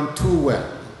haven't done too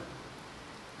well.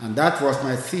 And that was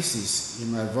my thesis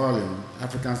in my volume,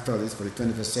 African Studies for the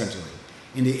 21st Century,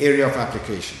 in the area of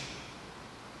application.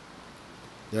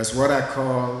 There's what I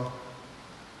call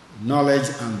knowledge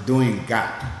and doing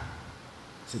gap.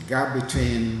 It's a gap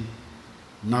between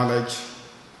knowledge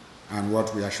and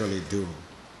what we actually do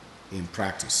in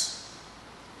practice.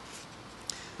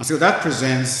 And so that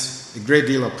presents a great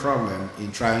deal of problem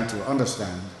in trying to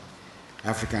understand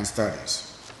African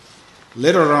studies.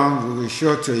 Later on, we will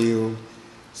show to you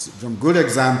some good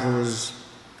examples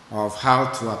of how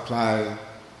to apply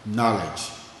knowledge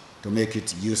to make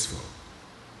it useful.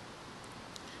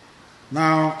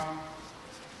 Now,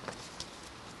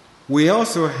 we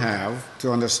also have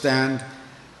to understand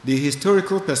the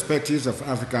historical perspectives of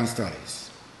African studies.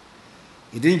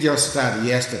 It didn't just start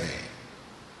yesterday.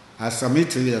 I submit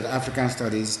to you that African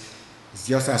studies is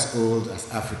just as old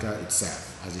as Africa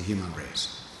itself, as a human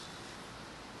race.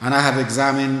 And I have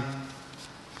examined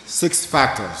 6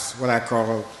 factors, what I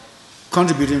call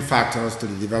contributing factors to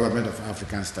the development of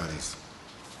African studies.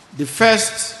 The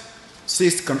first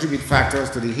 6 contributing factors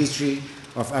to the history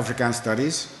of African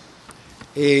studies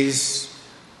is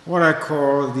what I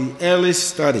call the early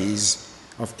studies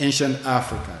of ancient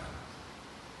Africa.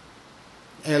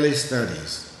 Early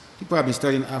studies. People have been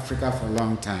studying Africa for a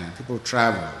long time. People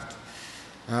traveled.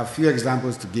 I have a few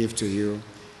examples to give to you.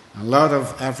 A lot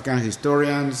of African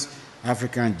historians,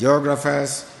 African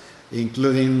geographers,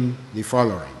 including the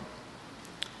following.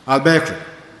 Al-Bekri,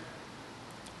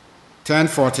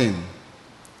 1014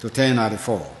 to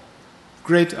 1094,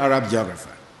 great Arab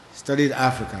geographer, studied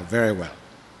Africa very well.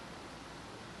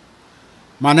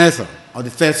 Manetho, of the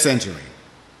 3rd century,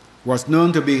 was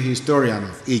known to be a historian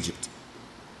of Egypt.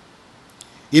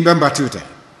 Ibn Battuta,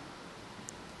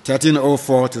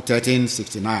 1304 to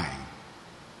 1369.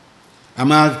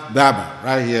 Ahmad Baba,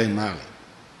 right here in Mali,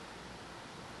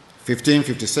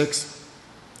 1556,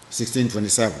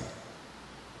 1627.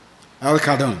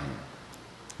 Al-Khaldun,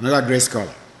 another great scholar,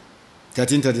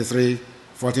 1333,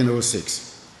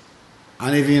 1406.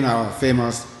 And even our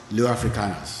famous Lou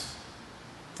Africanus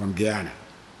from Guyana.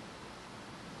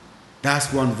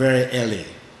 That's one very early,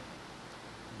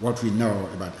 what we know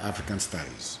about African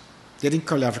studies. They didn't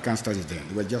call it African studies then,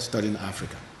 they were just studying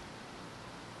Africa.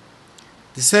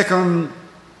 The second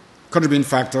contributing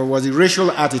factor was the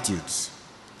racial attitudes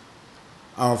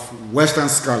of Western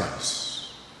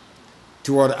scholars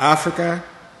toward Africa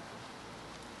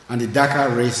and the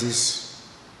darker races,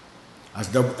 as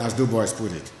Du Bois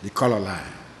put it, the color line.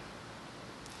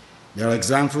 There are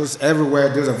examples everywhere.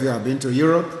 Those of you who have been to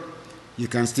Europe, you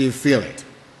can still feel it.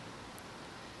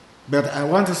 But I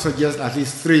want to suggest at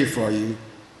least 3 for you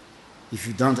if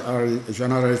you're not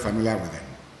already familiar with them.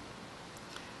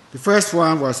 The first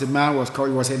one was a man he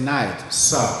was a knight,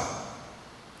 Sir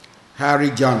Harry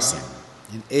Johnson,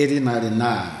 in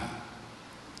 1899.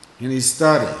 In his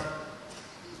study,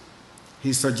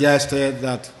 he suggested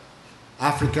that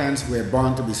Africans were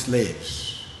born to be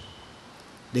slaves.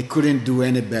 They couldn't do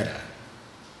any better.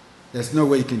 There's no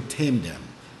way you can tame them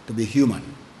to be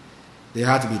human. They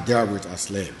had to be dealt with as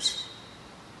slaves.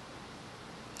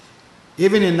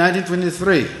 Even in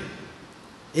 1923,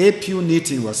 A.P.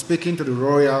 Newton was speaking to the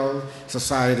Royal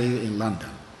Society in London,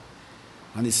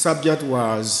 and the subject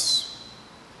was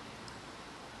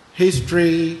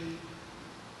history,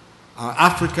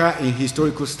 Africa in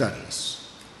historical studies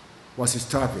was his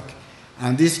topic.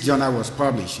 And this journal was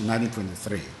published in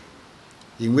 1923,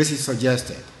 in which he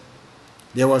suggested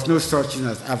there was no such thing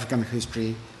as African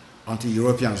history until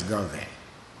Europeans got there.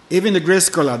 Even the great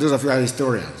scholar, those of you who are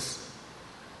historians,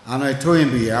 and I told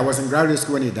him, I was in graduate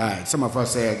school when he died. Some of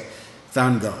us said,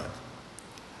 thank God.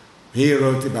 He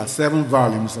wrote about 7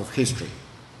 volumes of history.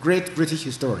 Great British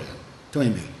historian,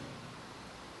 Toynbee.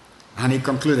 And he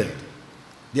concluded,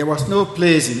 there was no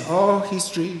place in all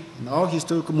history, in all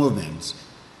historical movements,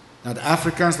 that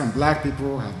Africans and black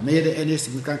people have made any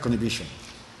significant contribution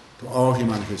to all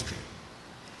human history.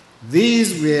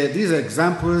 These are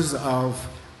examples of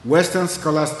Western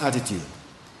scholars' attitude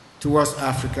towards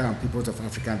Africa and peoples of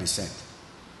African descent.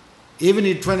 Even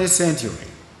in the 20th century,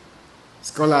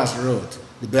 scholars wrote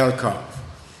the bell curve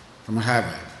from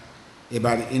Harvard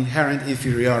about the inherent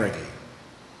inferiority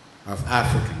of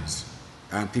Africans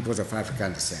and peoples of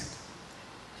African descent.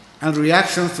 And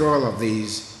reactions to all of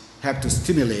these helped to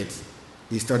stimulate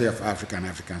the study of Africa and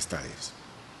African studies.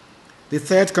 The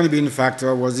third contributing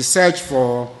factor was the search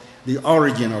for the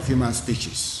origin of human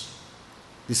species.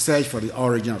 The search for the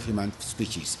origin of human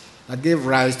species that gave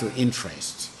rise to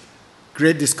interest.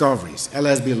 Great discoveries,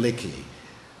 LSB Leakey,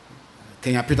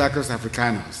 Kenyapithecus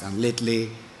africanus, and lately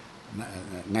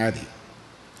Nadi.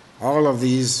 All of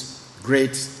these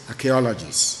great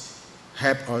archaeologists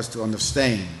help us to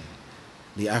understand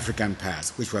the African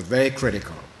past, which was very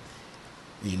critical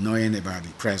in knowing about the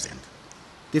present.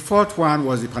 The fourth one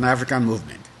was the Pan-African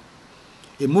movement,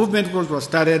 a movement which was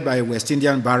started by a West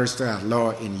Indian barrister at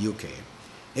law in UK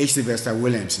H. Sylvester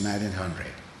Williams in 1900,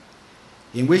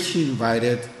 in which he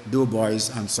invited Du Bois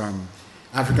and some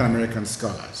African American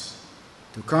scholars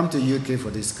to come to UK for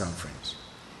this conference.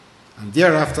 And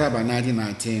thereafter, by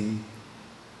 1919,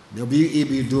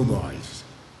 W.E.B. Du Bois,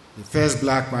 the first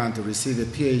black man to receive a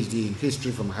PhD in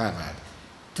history from Harvard,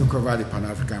 took over the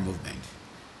Pan-African movement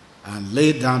and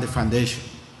laid down the foundation.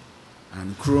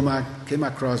 And Nkrumah came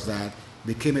across that,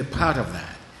 became a part of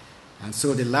that. And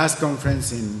so the last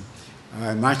conference in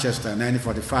Manchester in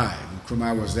 1945,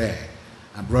 Nkrumah was there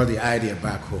and brought the idea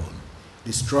back home.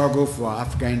 The struggle for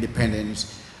African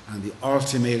independence and the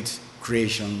ultimate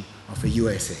creation of a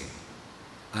USA.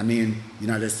 I mean,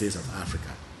 United States of Africa.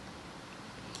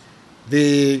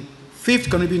 The fifth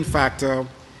contributing factor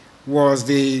was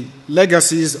the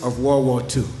legacies of World War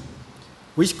II,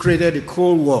 which created the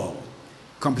Cold War.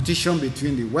 Competition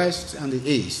between the West and the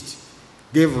East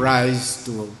gave rise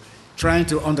to trying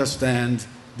to understand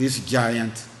this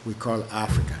giant we call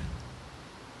Africa.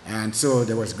 And so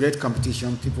there was great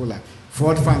competition. People like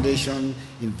Ford Foundation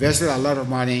invested a lot of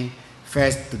money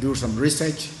first to do some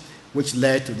research, which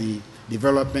led to the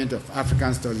development of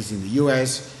African studies in the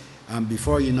US. And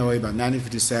before you know it, by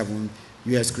 1957,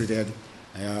 US created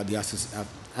the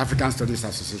African Studies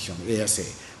Association, ASA,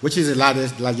 which is the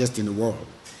largest in the world.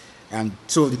 And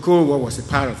so the Cold War was a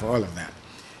part of all of that.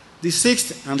 The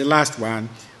sixth and the last one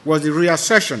was the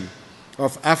reassertion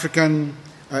of African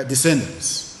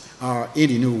descendants in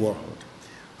the New World.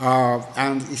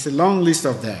 And it's a long list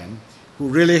of them who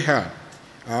really helped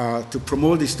to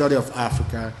promote the study of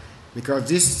Africa, because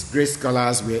these great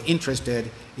scholars were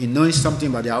interested in knowing something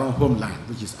about their own homeland,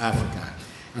 which is Africa.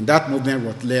 And that movement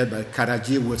was led by Carter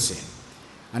G. Woodson.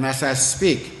 And as I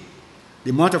speak,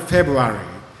 the month of February,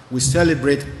 we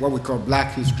celebrate what we call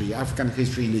Black history, African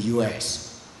history in the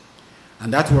US.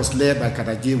 And that was led by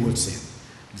Carter G. Woodson,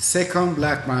 the second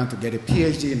black man to get a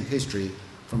PhD in history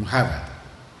from Harvard.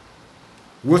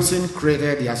 Woodson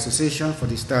created the Association for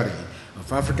the Study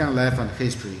of African Life and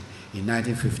History in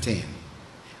 1915.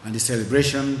 And the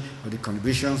celebration of the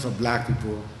contributions of black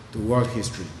people to world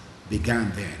history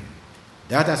began then.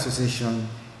 That association,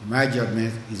 in my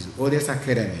judgment, is the oldest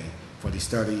academy for the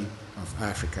study of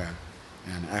Africa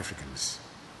and Africans.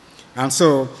 And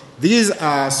so these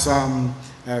are some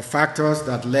factors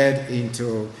that led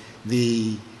into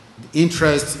the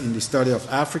interest in the study of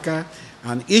Africa,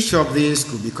 and each of these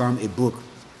could become a book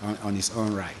on its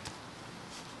own right.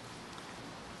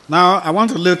 Now, I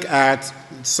want to look at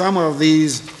some of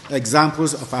these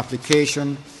examples of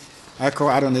application. I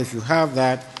don't know if you have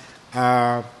that,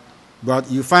 but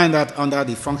you find that under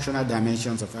the functional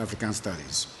dimensions of African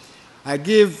studies. I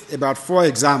give about 4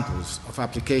 examples of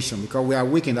application because we are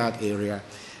weak in that area,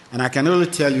 and I can only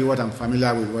tell you what I'm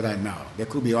familiar with, what I know. There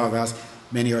could be others,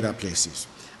 many other places.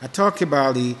 I talk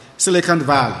about the Silicon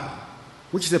Valley,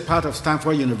 which is a part of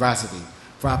Stanford University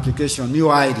for application, new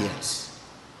ideas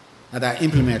that are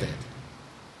implemented.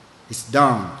 It's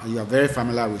done, and you are very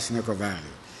familiar with Silicon Valley.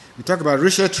 We talk about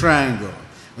Research Triangle,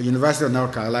 the University of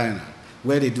North Carolina,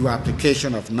 where they do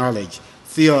application of knowledge,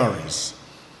 theories.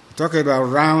 We talk about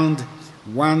Route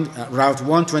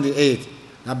 128,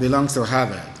 that belongs to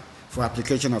Harvard, for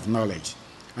application of knowledge.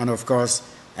 And of course,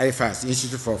 IFAS, the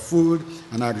Institute for Food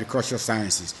and Agricultural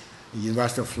Sciences, the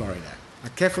University of Florida. I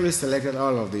carefully selected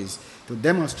all of these to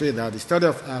demonstrate that the study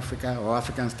of Africa or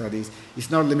African studies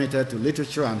is not limited to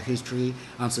literature and history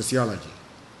and sociology.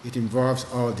 It involves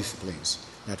all disciplines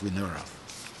that we know of.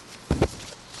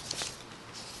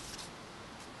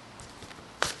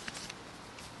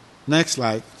 Next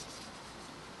slide.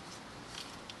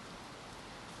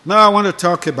 Now I want to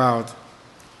talk about,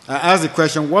 ask the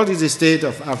question, what is the state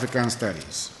of African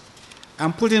studies?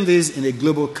 I'm putting this in a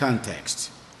global context,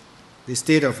 the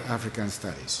state of African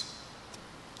studies.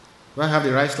 Do I have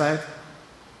the right slide?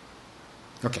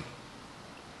 Okay.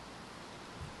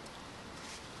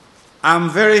 I'm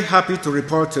very happy to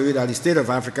report to you that the state of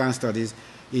African studies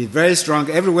is very strong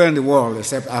everywhere in the world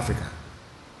except Africa.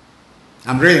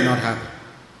 I'm really not happy.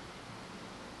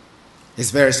 It's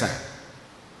very sad.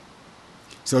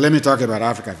 So let me talk about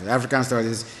Africa. African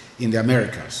studies in the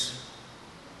Americas.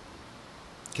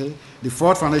 Okay? The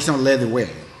Ford Foundation led the way.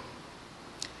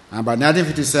 And by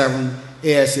 1957,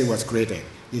 ASA was created,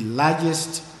 the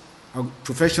largest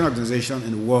professional organization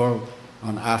in the world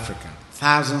on Africa.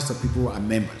 Thousands of people are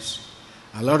members.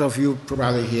 A lot of you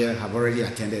probably here have already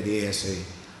attended the ASA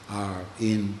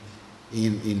in the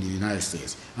United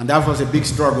States. And that was a big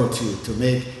struggle to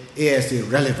make ASA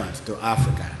relevant to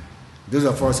Africa. Those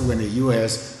of us who were in the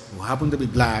US, who happened to be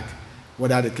black,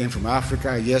 whether they came from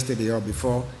Africa yesterday or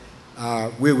before,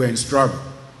 we were in struggle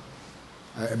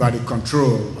about the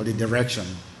control or the direction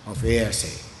of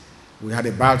ASA. We had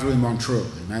a battle in Montreux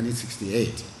in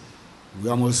 1968.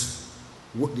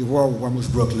 The war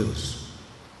almost broke loose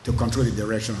to control the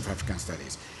direction of African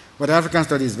studies. But African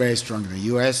studies is very strong in the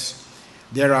US.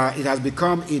 It has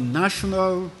become a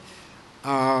national,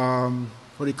 a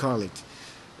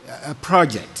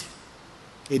project,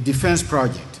 a defense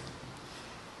project.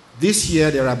 This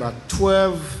year, there are about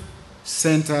 12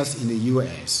 centers in the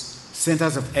US,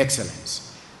 centers of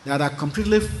excellence, that are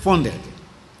completely funded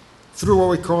through what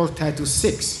we call Title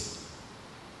VI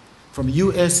from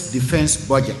US defense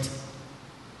budget.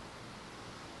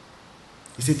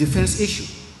 It's a defense issue.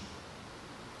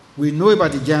 We know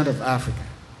about the giant of Africa.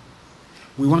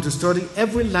 We want to study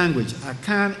every language.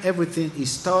 Everything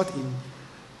is taught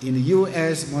in the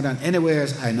US more than anywhere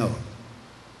else I know.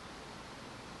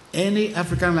 Any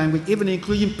African language, even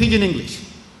including Pidgin English,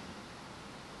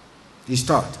 is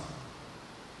taught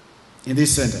in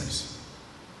these centers.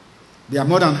 There are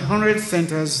more than 100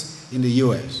 centers in the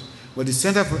US, but the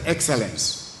Center for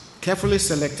Excellence, carefully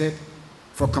selected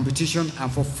for competition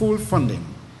and for full funding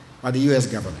by the US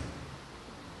government.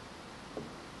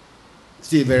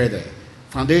 Still very there.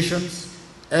 Foundations,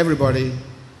 everybody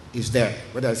is there.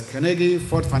 Whether it's Carnegie,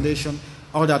 Ford Foundation,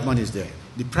 all that money is there.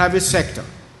 The private sector,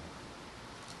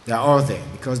 they are all there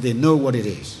because they know what it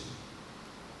is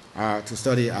to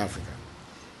study Africa.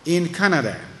 In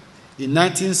Canada, in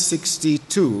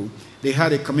 1962, they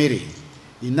had a committee.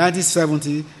 In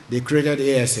 1970, they created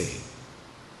ASA,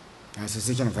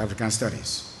 Association of African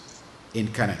Studies, in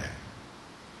Canada.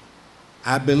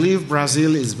 I believe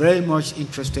Brazil is very much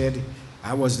interested.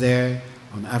 I was there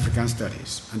on African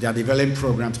studies, and they are developing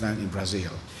programs now in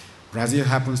Brazil. Brazil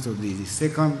happens to be the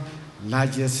second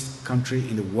largest country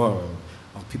in the world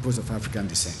of peoples of African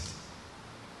descent.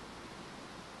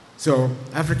 So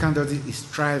African studies is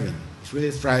thriving. It's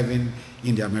really thriving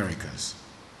in the Americas.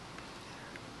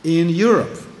 In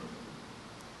Europe,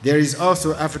 there is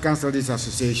also African Studies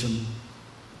Association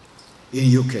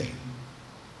in UK,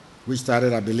 which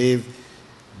started, I believe,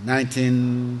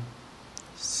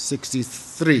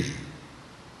 1963.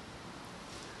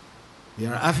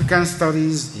 There are African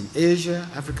studies in Asia,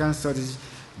 African studies,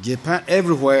 Japan,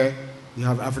 everywhere you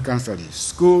have African studies.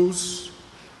 Schools,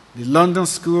 the London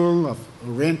School of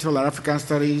Oriental and African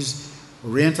Studies,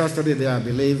 Oriental Studies there, I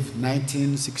believe,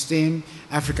 1916,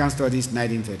 African Studies,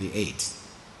 1938.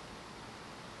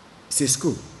 It's a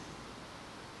school.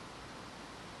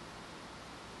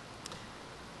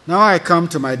 Now I come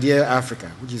to my dear Africa,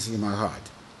 which is in my heart.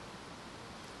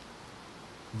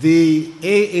 The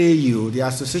AAU, the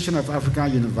Association of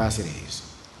African Universities,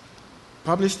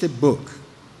 published a book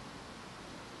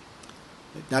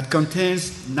that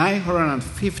contains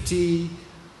 950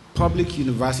 public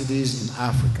universities in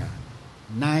Africa.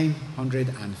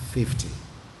 950.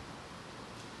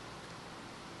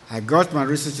 I got my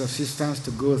research assistants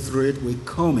to go through it. We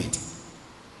comb it.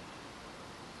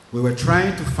 We were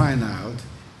trying to find out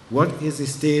what is the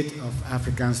state of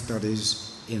African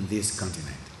studies in this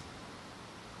continent.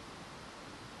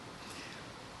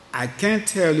 I can't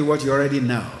tell you what you already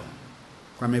know.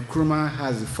 Kwame Nkrumah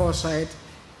has the foresight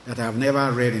that I've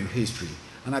never read in history,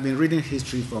 and I've been reading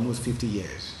history for almost 50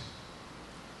 years.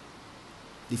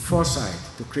 The foresight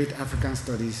to create African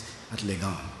studies at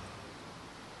Legon.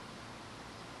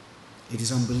 It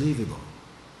is unbelievable.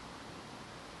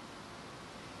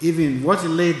 Even what he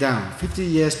laid down 50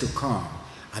 years to come,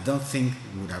 I don't think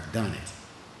he would have done it.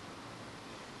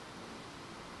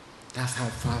 That's how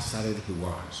far-sighted he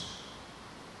was.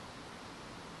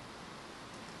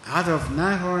 Out of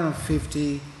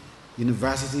 950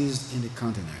 universities in the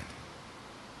continent,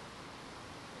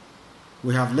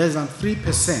 we have less than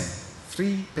 3%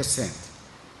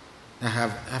 that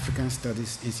have African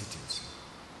Studies Institutes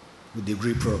with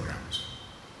degree programs.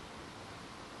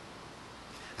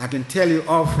 I can tell you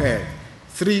off-air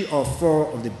 3 or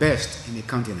 4 of the best in the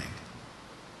continent.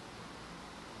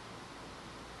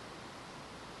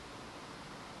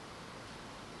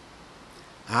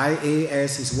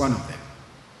 IAS is one of them.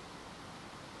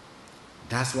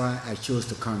 That's why I chose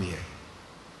to come here.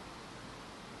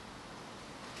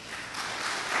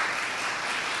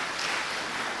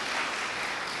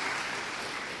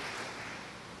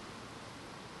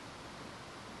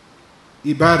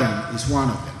 Ibadan is one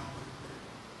of them.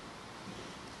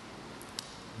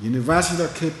 University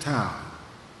of Cape Town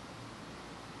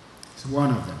is one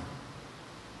of them.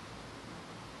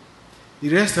 The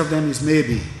rest of them is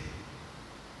maybe.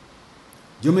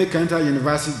 Jomo Kenyatta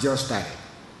University just started.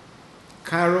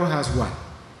 Cairo has one.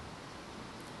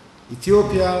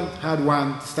 Ethiopia had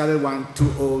one, started one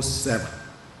 2007.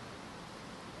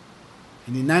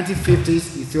 In the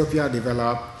 1950s, Ethiopia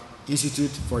developed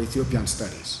Institute for Ethiopian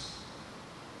Studies.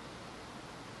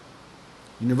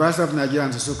 University of Nigeria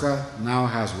and Nsukka now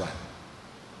has one.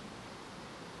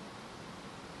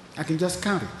 I can just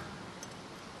count it.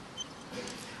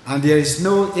 And there is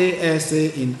no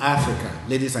ASA in Africa,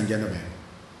 ladies and gentlemen.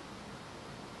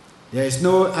 There is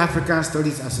no African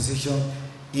Studies Association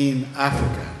in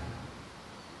Africa.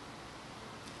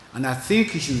 And I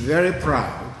think you should be very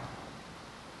proud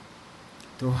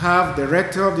to have the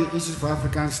Director of the Institute for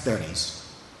African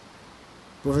Studies,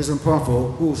 Professor Prof,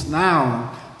 who is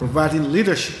now providing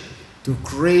leadership to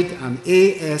create an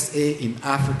ASA in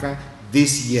Africa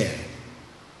this year.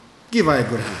 Give her a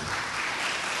good hand.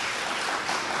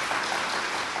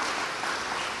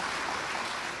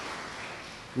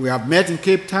 We have met in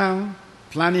Cape Town,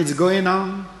 planning is going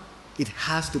on, it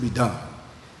has to be done.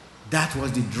 That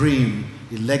was the dream,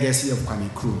 the legacy of Kwame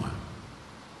Nkrumah.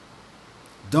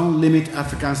 Don't limit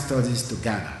African studies to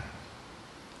Ghana,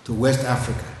 to West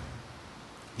Africa.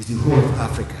 It's the whole of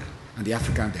Africa and the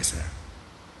African desert.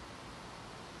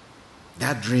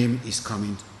 That dream is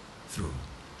coming through.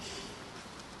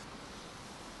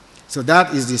 So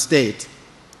that is the state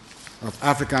of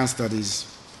African studies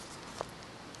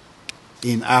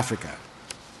in Africa.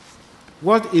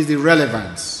 What is the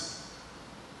relevance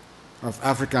of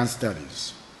African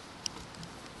studies?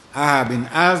 I have been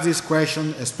asked this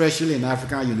question, especially in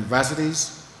African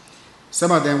universities.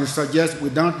 Some of them will suggest we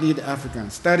don't need African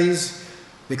studies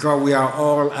because we are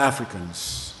all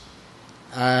Africans.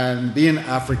 And being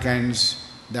Africans,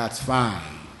 that's fine.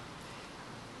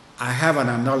 I have an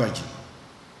analogy.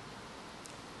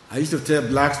 I used to tell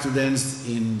black students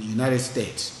in the United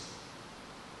States,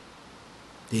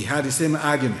 they had the same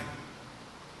argument.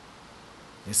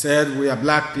 They said, we are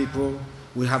black people,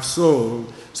 we have soul,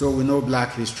 so we know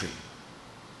black history.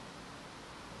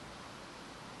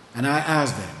 And I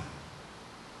asked them,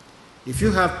 if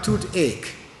you have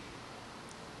toothache,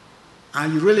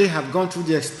 and you really have gone through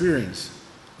the experience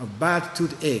of bad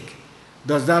toothache,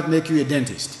 does that make you a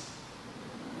dentist?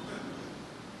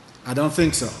 I don't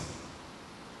think so.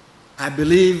 I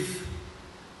believe,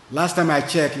 last time I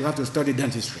checked, you have to study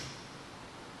dentistry.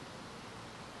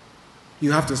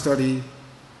 You have to study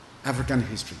African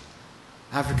history,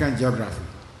 African geography,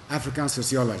 African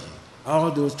sociology, all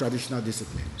those traditional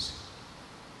disciplines.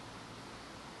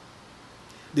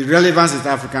 The relevance of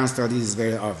African studies is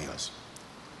very obvious.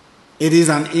 It is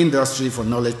an industry for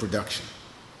knowledge production.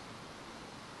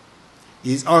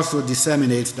 It also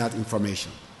disseminates that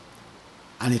information,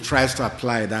 and it tries to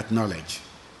apply that knowledge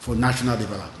for national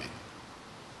development.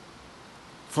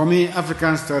 For me,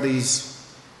 African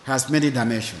studies has many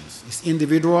dimensions. It's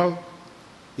individual,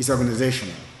 it's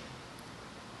organizational.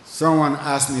 Someone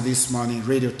asked me this morning,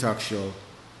 radio talk show,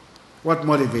 what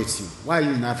motivates you? Why are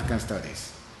you in African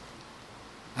studies?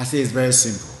 I say it's very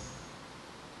simple.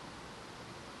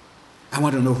 I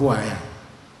want to know who I am.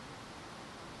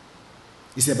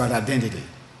 It's about identity.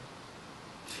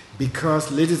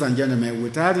 Because, ladies and gentlemen,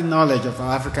 without the knowledge of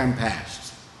our African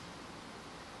past,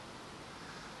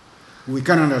 we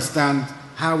can't understand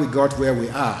how we got where we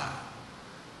are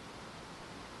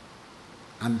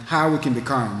and how we can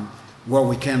become what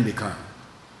we can become.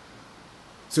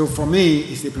 So for me,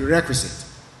 it's a prerequisite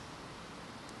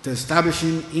to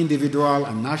establishing individual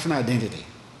and national identity.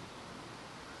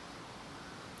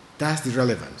 That's the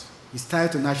relevance. It's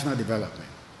tied to national development.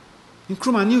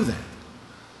 Nkrumah knew that.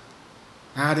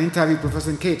 I had interviewed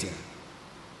Professor Nketia.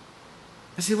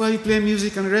 I said, why are you playing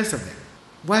music and the rest of them?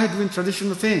 Why are you doing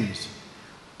traditional things?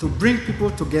 To bring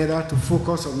people together to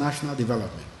focus on national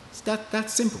development. It's that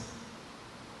simple.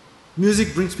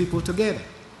 Music brings people together.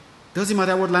 Doesn't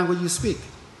matter what language you speak.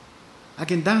 I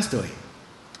can dance to it,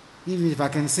 even if I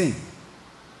can sing.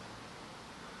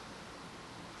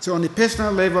 So on the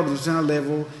personal level, the national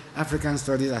level, African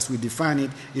studies, as we define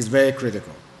it, is very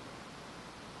critical.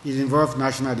 It involves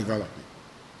national development.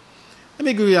 Let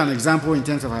me give you an example in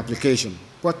terms of application.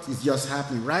 What is just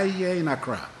happening right here in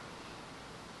Accra.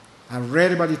 I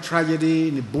read about the tragedy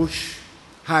in the Bush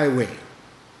Highway.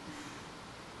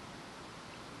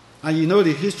 And you know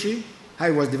the history, how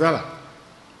it was developed.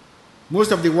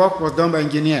 Most of the work was done by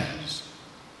engineers.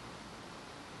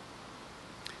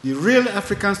 The real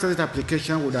African studies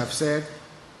application would have said,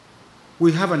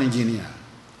 we have an engineer,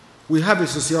 we have a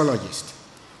sociologist,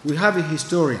 we have a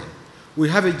historian, we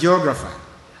have a geographer,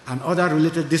 and other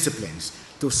related disciplines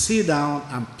to sit down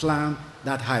and plan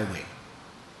that highway.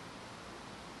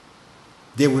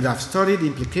 They would have studied the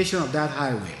implication of that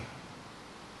highway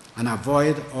and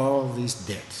avoid all these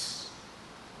deaths.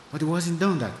 But it wasn't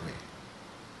done that way.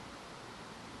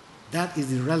 That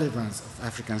is the relevance of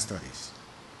African studies.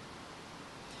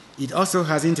 It also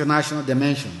has international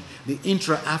dimension, the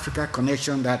intra-Africa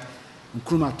connection that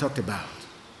Nkrumah talked about.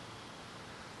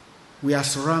 We are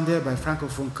surrounded by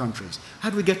Francophone countries. How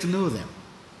do we get to know them?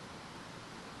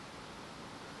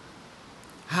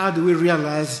 How do we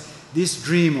realize this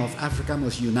dream of Africa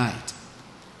must unite?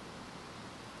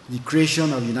 The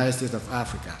creation of the United States of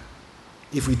Africa,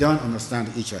 if we don't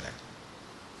understand each other.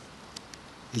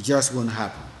 It just won't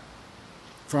happen.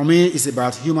 For me, it's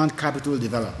about human capital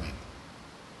development.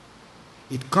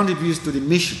 It contributes to the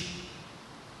mission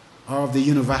of the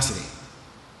university.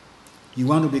 You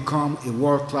want to become a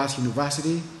world-class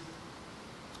university?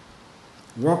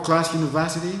 World-class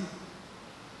university?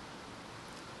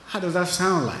 How does that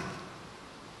sound like?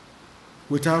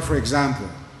 Without, for example,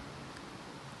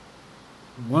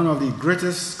 one of the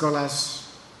greatest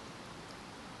scholars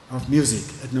of music,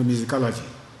 ethnomusicology.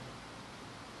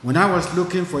 When I was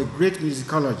looking for a great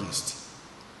musicologist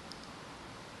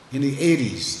in the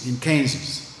 80s in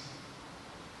Kansas,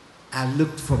 I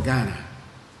looked for Ghana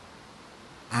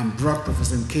and brought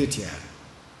Professor Nketia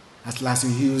as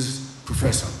Lassen Hughes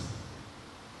professor.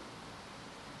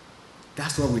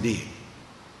 That's what we did.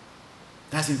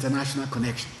 That's international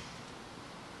connection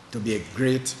to be a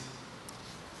great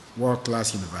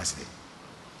world-class university.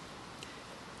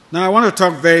 Now I want to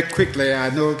talk very quickly. I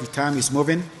know the time is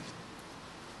moving.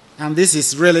 And this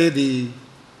is really the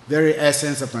very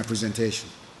essence of my presentation.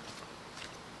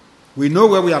 We know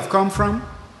where we have come from.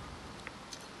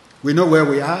 We know where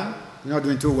we are. We're not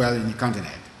doing too well in the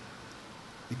continent.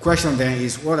 The question then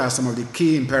is, what are some of the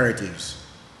key imperatives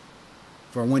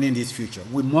for winning this future?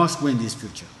 We must win this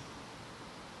future.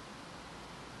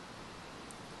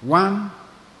 One,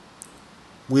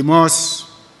 we must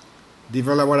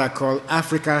develop what I call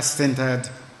Africa-centered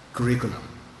curriculum.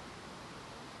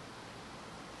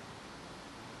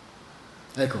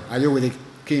 Echo, are you with the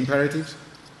key imperatives?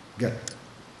 Good.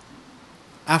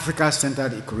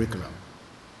 Africa-centered curriculum.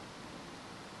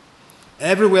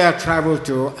 Everywhere I travel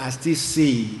to, I still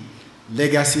see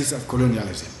legacies of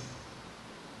colonialism.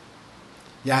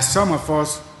 There are some of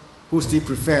us who still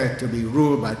prefer to be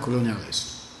ruled by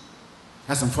colonialists.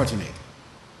 That's unfortunate.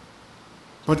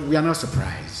 But we are not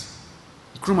surprised.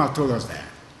 Nkrumah told us that.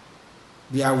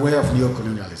 We are aware of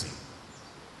neocolonialism.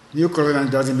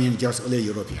 Neocolonialism doesn't mean just only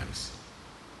Europeans.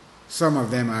 Some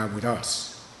of them are with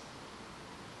us.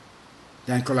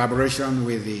 They're in collaboration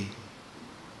with the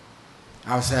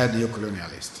outside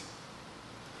neocolonialists.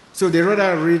 So they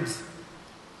rather read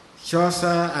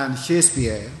Chaucer and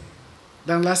Shakespeare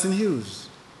than Lassen Hughes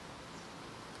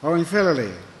or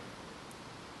Infelele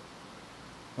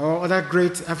or other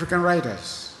great African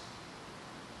writers.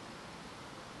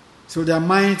 So their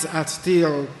minds are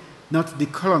still not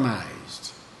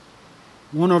decolonized.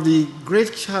 One of the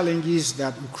great challenges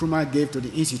that Nkrumah gave to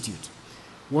the Institute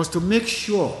was to make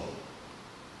sure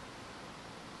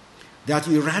that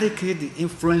you eradicate the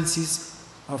influences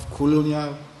of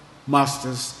colonial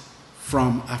masters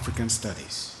from African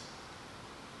studies.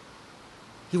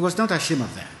 He was not ashamed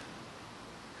of that.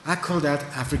 I call that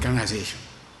Africanization.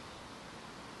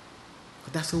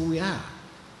 But that's who we are.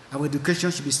 Our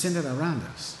education should be centered around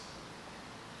us.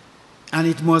 And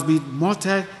it must be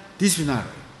multidisciplinary.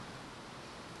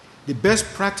 The best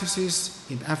practices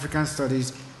in African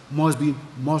studies must be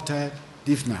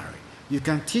multidisciplinary. You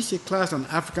can teach a class on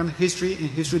African history in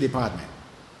history department.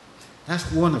 That's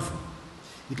wonderful.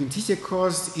 You can teach a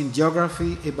course in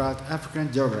geography about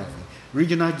African geography,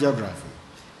 regional geography.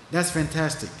 That's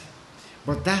fantastic.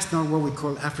 But that's not what we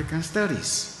call African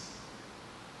studies.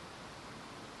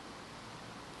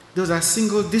 Those are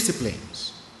single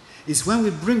disciplines. It's when we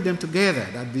bring them together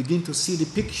that we begin to see the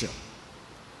picture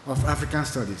of African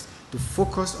studies. To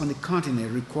focus on the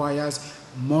continent requires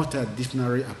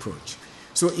multidisciplinary approach.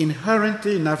 So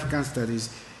inherently in African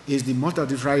studies is the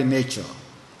multidisciplinary nature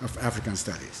of African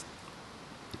studies.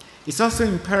 It's also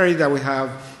imperative that we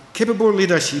have capable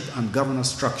leadership and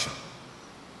governance structure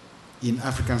in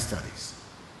African studies.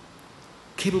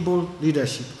 Capable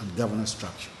leadership and governance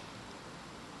structure.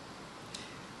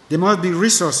 There must be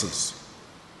resources.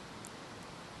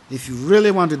 If you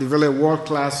really want to develop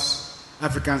world-class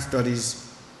African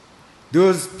studies,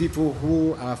 those people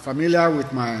who are familiar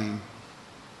with my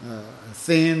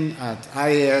thing at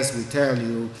IAS will tell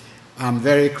you I'm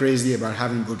very crazy about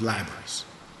having good libraries.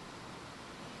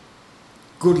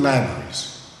 Good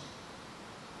libraries.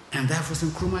 And that was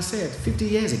what Nkrumah said 50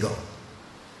 years ago.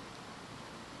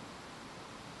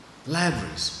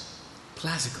 Libraries,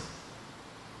 classical.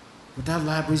 Without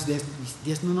libraries,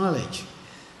 there's no knowledge.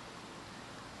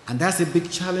 And that's a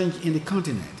big challenge in the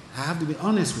continent. I have to be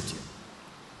honest with you.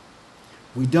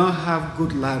 We don't have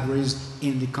good libraries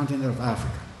in the continent of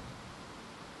Africa.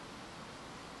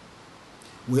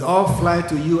 We all fly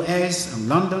to US and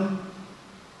London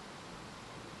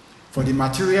for the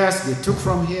materials they took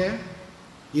from here.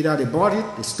 Either they bought it,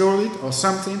 they stole it, or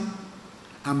something,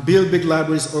 and build big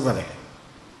libraries over there.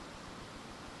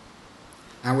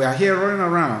 And we are here running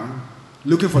around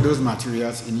looking for those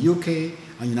materials in UK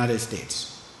and United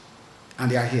States.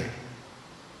 And they are here.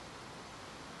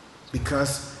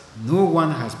 Because no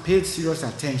one has paid serious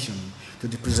attention to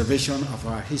the preservation of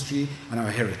our history and our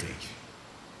heritage.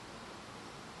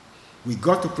 We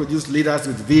got to produce leaders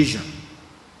with vision.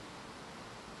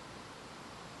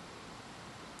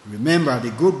 Remember,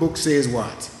 the good book says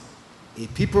what? A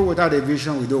people without a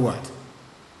vision will do what?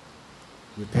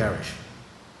 Will perish.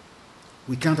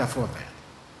 We can't afford that.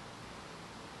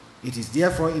 It is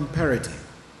therefore imperative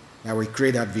that we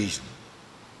create that vision.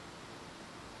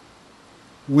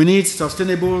 We need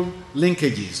sustainable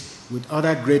linkages with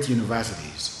other great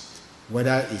universities,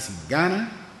 whether it's in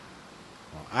Ghana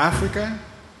or Africa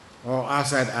or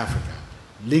outside Africa.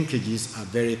 Linkages are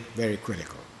very, very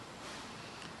critical.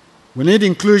 We need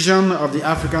inclusion of the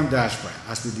African diaspora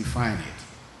as we define it.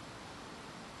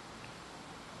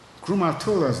 Nkrumah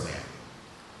told us that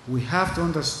we have to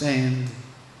understand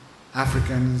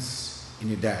Africans in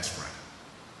the diaspora.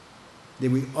 They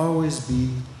will always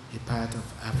be a part of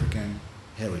African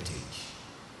heritage.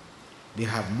 They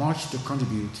have much to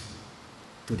contribute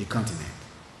to the continent,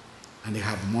 and they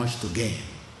have much to gain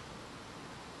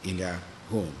in their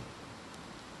home.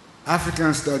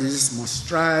 African studies must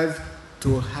strive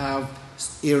to have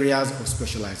areas of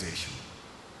specialization.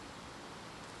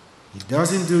 It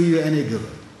doesn't do you any good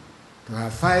to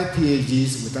have 5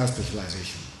 PhDs without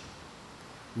specialization.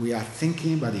 We are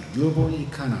thinking about the global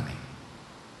economy.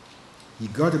 You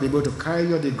got to be able to carry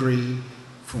your degree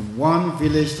from one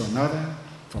village to another,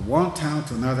 from one town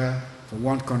to another, from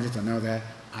one country to another,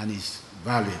 and it's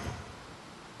valuable.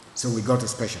 So we got to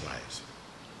specialize.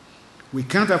 We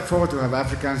can't afford to have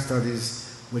African studies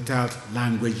without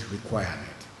language requirement.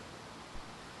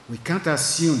 We can't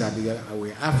assume that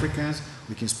we're Africans,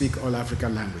 we can speak all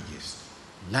African languages.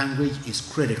 Language is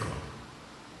critical.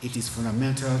 It is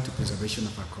fundamental to preservation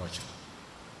of our culture.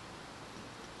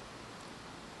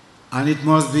 And it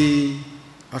must be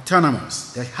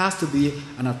autonomous. There has to be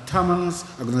an autonomous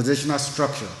organizational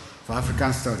structure for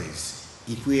African studies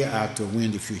if we are to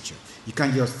win the future. You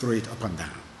can't just throw it up and down.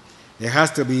 There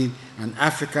has to be an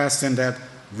Africa-centered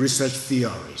research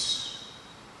theories.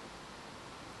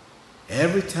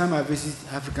 Every time I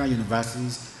visit African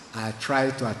universities, I try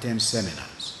to attend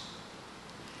seminars.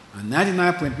 And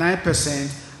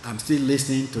 99.9%, I'm still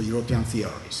listening to European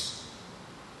theories.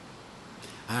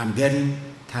 I'm getting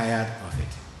tired of it.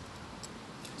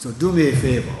 So do me a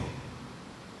favor.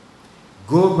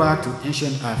 Go back to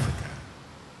ancient Africa.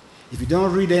 If you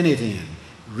don't read anything,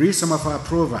 read some of our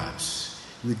proverbs.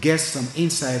 You get some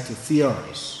insight to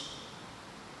theories.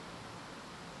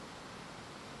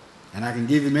 And I can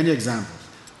give you many examples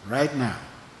right now.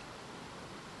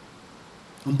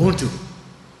 Ubuntu.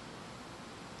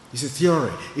 It's a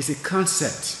theory. It's a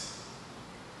concept.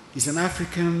 It's an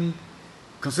African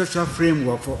conceptual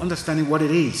framework for understanding what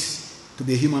it is to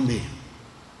be a human being.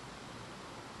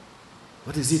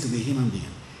 What is it to be a human being?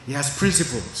 It has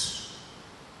principles.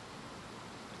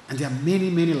 And there are many,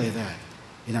 many like that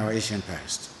in our ancient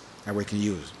past that we can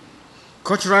use.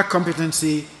 Cultural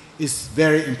competency is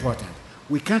very important.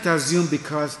 We can't assume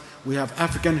because we have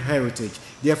African heritage,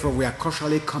 therefore we are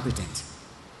culturally competent.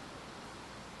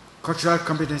 Cultural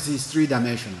competency is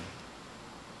 3-dimensional.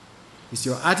 It's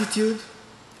your attitude,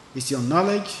 it's your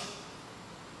knowledge,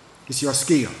 it's your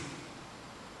skill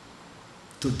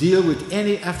to deal with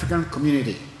any African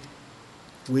community.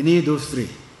 We need those 3.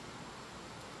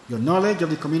 Your knowledge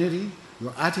of the community,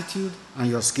 your attitude, and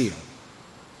your skill.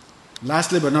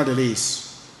 Lastly but not the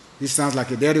least, this sounds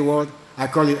like a dirty word, I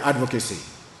call it advocacy.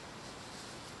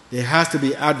 There has to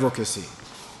be advocacy.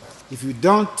 If you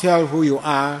don't tell who you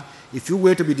are, if you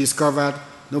wait to be discovered,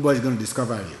 nobody's going to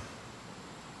discover you.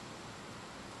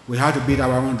 We have to beat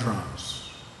our own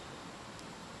drums.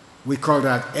 We call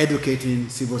that educating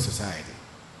civil society.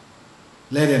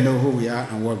 Let them know who we are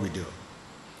and what we do.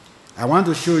 I want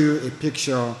to show you a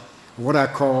picture of what I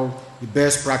call the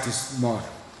best practice model.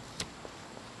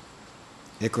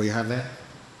 Echo, you have that?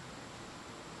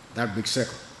 That big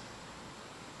circle.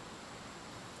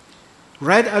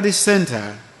 Right at the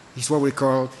center is what we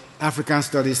call African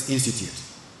Studies Institute.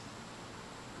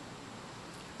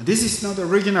 And this is not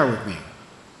original with me.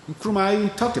 Nkrumah even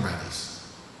talked about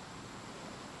this.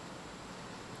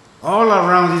 All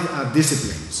around it are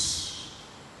disciplines.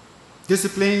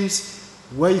 Disciplines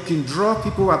where you can draw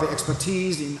people who have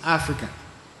expertise in Africa.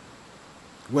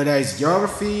 whether it's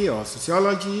geography or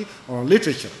sociology or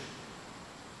literature.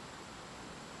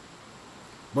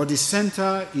 But the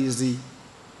center is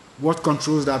what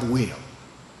controls that wheel.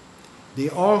 They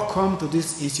all come to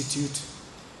this institute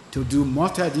to do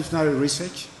multidisciplinary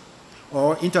research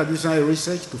or interdisciplinary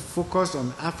research to focus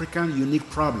on African unique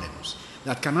problems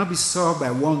that cannot be solved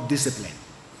by one discipline.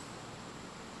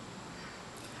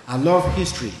 I love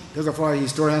history. Those of our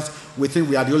historians, we think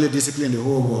we are the only discipline in the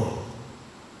whole world.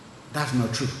 That's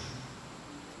not true.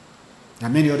 There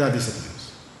are many other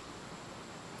disciplines.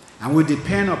 And we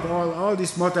depend upon all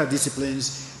these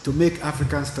multidisciplines to make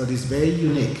African studies very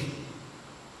unique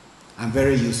and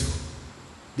very useful.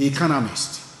 The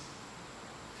economist.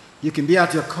 You can be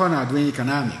at your corner doing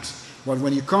economics, but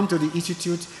when you come to the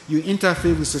institute, you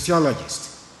interface with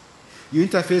sociologists. You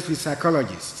interface with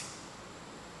psychologists.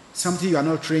 Something you are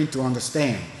not trained to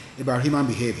understand about human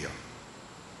behavior.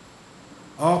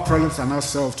 All problems are not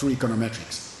solved through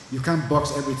econometrics. You can't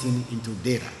box everything into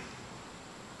data.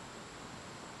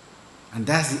 And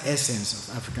that's the essence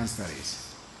of African studies.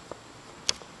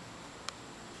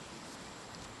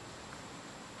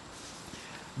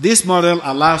 This model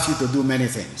allows you to do many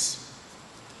things.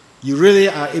 You really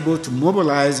are able to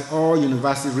mobilize all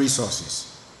university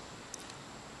resources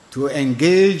to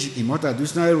engage in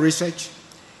multidisciplinary research,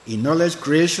 in knowledge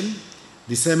creation,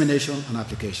 dissemination, and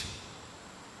application.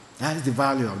 That is the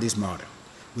value of this model.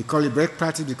 We call it best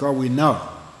practice because we know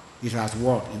it has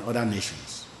worked in other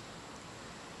nations.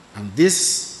 And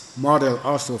this model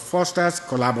also fosters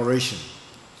collaboration.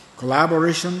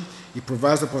 Collaboration, it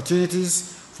provides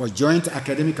opportunities for joint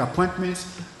academic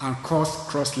appointments and course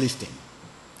cross-listing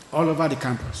all over the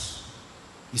campus.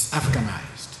 It's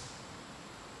Africanized,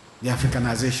 the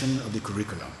Africanization of the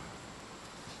curriculum.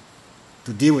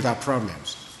 To deal with our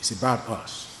problems, it's about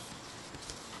us.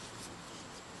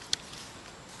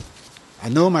 I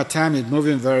know my time is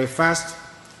moving very fast.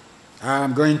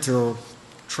 I'm going to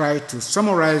try to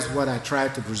summarize what I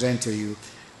tried to present to you,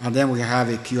 and then we have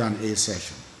a Q&A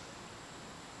session.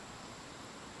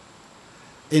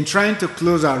 In trying to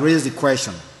close, I raise the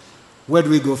question, where do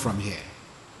we go from here?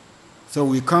 So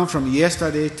we come from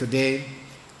yesterday, today,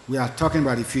 we are talking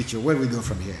about the future. Where do we go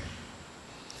from here?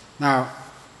 Now,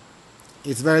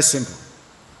 it's very simple.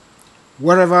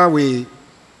 Wherever we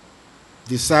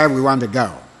decide we want to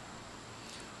go,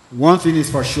 one thing is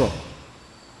for sure.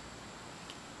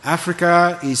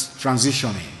 Africa is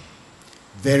transitioning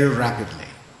very rapidly.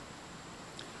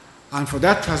 And for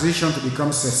that transition to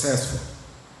become successful,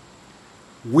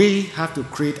 we have to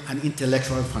create an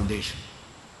intellectual foundation.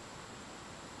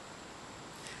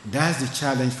 That's the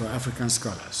challenge for African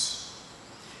scholars,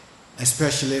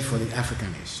 especially for the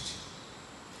Africanists.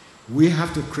 We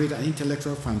have to create an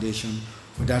intellectual foundation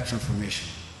for that transformation.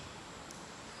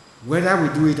 Whether we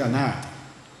do it or not,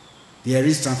 there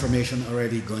is transformation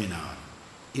already going on.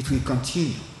 It will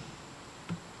continue.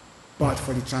 But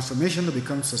for the transformation to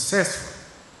become successful,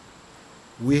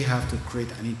 we have to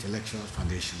create an intellectual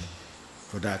foundation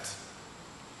for that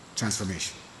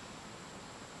transformation.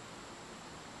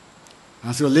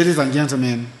 And so, ladies and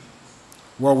gentlemen,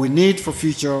 what we need for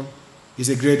future is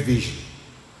a great vision.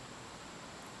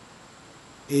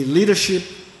 A leadership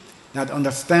that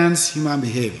understands human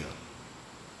behavior,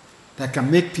 that can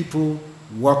make people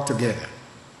work together,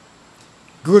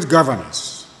 good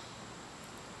governance,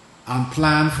 and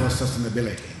plan for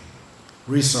sustainability,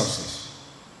 resources.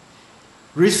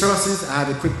 Resources, I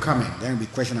have a quick comment, then will be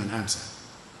question and answer.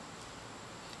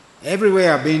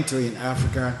 Everywhere I've been to in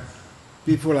Africa,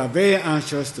 people are very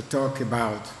anxious to talk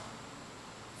about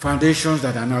foundations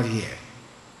that are not here.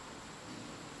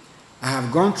 I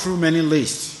have gone through many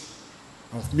lists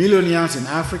of millionaires in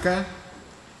Africa.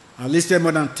 I listed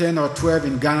more than 10 or 12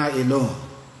 in Ghana alone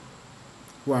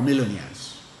who are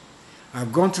millionaires.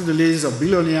 I've gone through the list of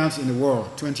billionaires in the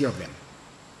world, 20 of them.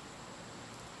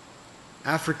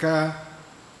 Africa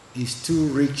is too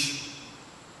rich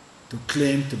to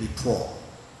claim to be poor.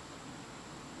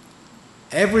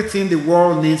 Everything the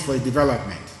world needs for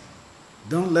development,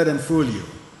 don't let them fool you.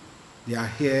 They are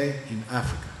here in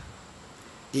Africa,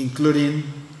 including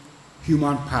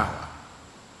human power.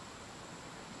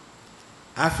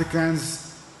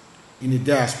 Africans in the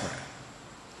diaspora,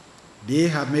 they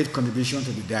have made contribution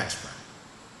to the diaspora.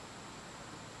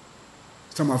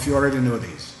 Some of you already know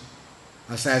this.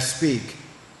 As I speak,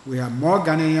 we have more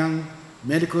Ghanaian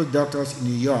medical doctors in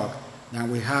New York than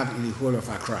we have in the whole of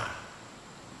Accra.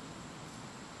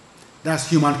 That's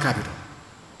human capital.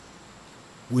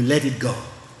 We let it go.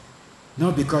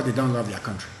 Not because they don't love their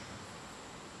country.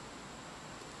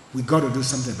 We got to do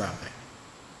something about that.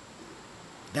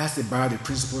 That's about the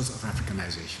principles of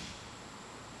Africanization.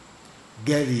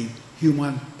 get the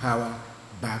human power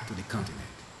back to the continent.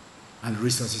 And the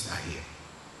resources are here.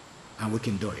 And we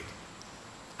can do it.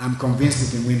 I'm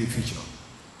convinced we can win the future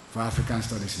for African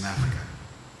studies in Africa.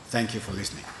 Thank you for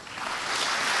listening.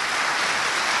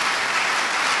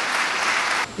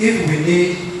 If we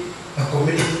need a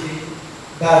community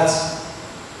that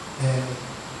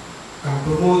can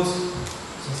promote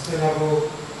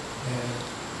sustainable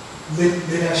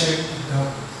leadership and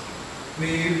government, we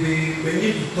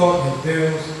need to talk in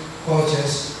various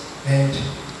cultures and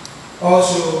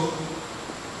also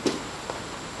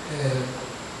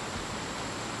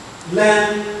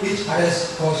learn each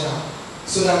other's culture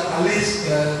so that at least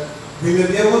we will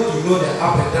be able to know the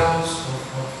up and downs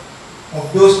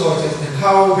of those cultures and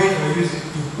how we can use it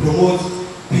to promote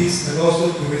peace and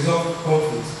also to resolve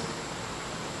conflicts.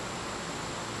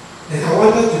 And I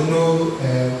wanted to know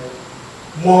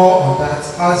more on that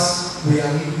as we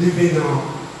are living now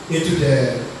into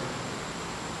the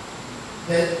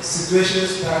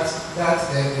situations that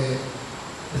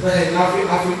in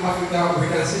Africa we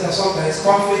can see that sometimes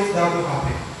conflict that will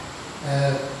happen.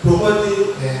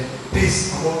 Promoting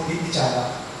peace among each other,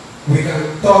 we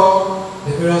can talk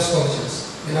the various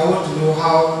cultures, and I want to know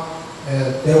how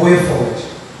the way forward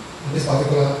on this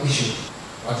particular issue.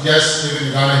 But yes, even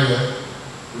in Ghana here,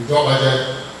 we talk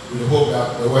budget with the hope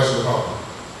that the West will help.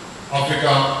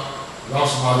 Africa, we have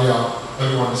Somalia,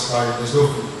 everyone is crying, there's no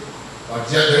food. But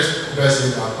yet there is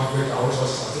blessing that Africa, our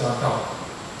resources are still on top.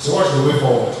 So what's the way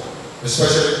forward?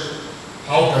 Especially,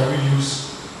 how can we use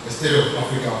the state of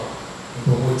Africa in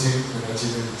promoting and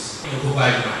achieving this?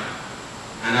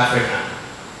 An African.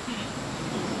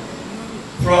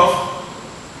 Prof,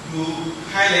 you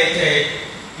highlighted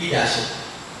leadership.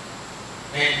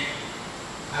 And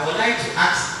I would like to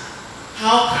ask,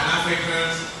 how can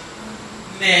Africans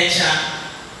nurture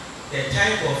the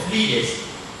type of leaders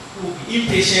who will be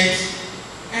impatient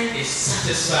and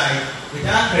dissatisfied with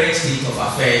our current state of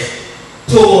affairs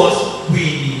towards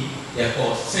winning the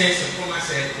cause? Since Nkrumah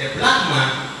said the black man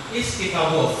is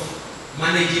capable of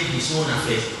managing his own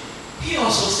affairs, he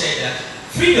also said that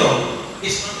freedom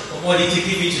is not a commodity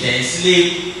given to the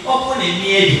enslaved upon a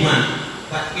mere demand,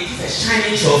 but it is a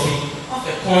shining trophy of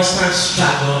a constant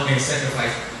struggle and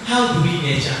sacrifice. How do we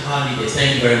nurture our leaders?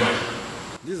 Thank you very much.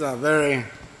 These are very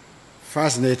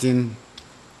fascinating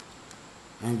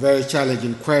and very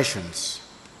challenging questions.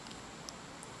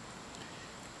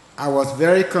 I was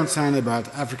very concerned about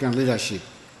African leadership.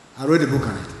 I wrote a book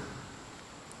on it.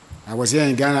 I was here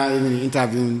in Ghana even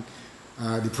interviewing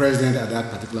the president at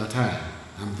that particular time.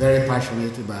 I'm very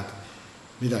passionate about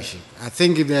leadership. I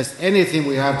think if there's anything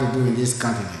we have to do in this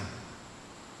continent,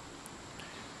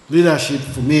 leadership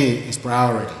for me is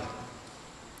priority.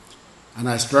 And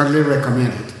I strongly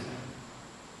recommend it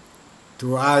to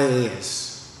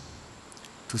IAS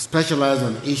to specialize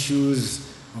on issues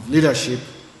of leadership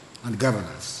and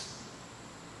governance.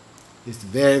 It's a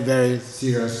very, very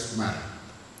serious matter.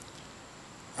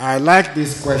 I like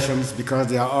these questions because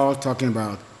they are all talking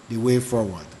about the way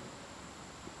forward.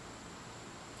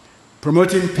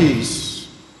 Promoting peace.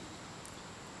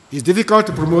 It's difficult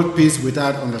to promote peace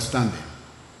without understanding.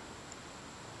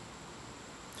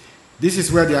 This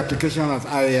is where the application of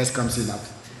IAS comes in,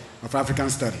 of African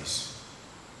studies.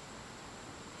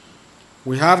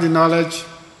 We have the knowledge,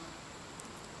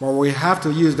 but we have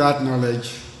to use that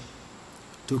knowledge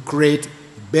to create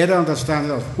better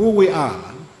understanding of who we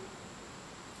are,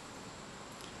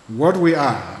 what we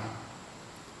are,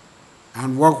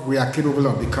 and what we are capable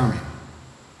of becoming.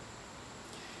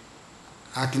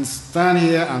 I can stand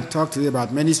here and talk to you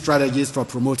about many strategies for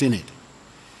promoting it.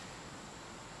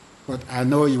 But I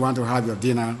know you want to have your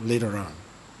dinner later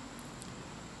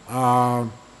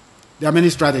on. There are many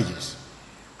strategies.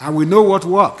 And we know what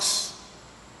works.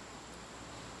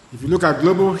 If you look at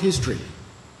global history,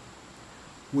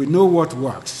 we know what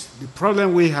works. The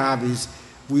problem we have is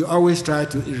we always try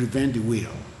to reinvent the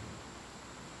wheel.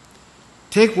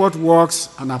 Take what works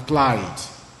and apply it.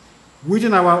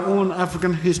 Within our own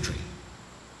African history,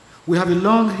 we have a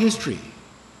long history.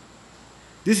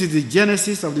 This is the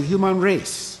genesis of the human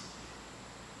race.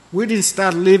 We didn't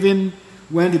start living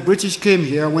when the British came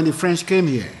here, when the French came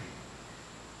here.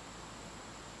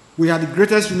 We had the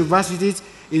greatest universities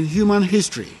in human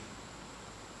history.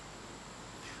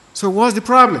 So what's the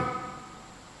problem?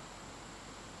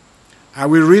 Are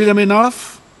we reading them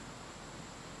enough?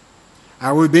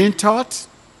 Are we being taught?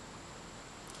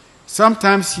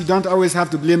 Sometimes you don't always have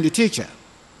to blame the teacher.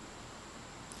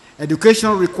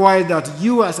 Education requires that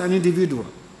you as an individual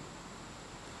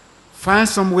find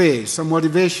some way, some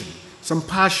motivation, some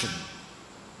passion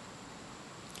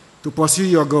to pursue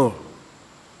your goal.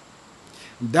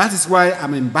 That is why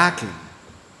I'm embarking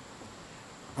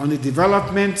on the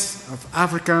development of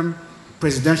African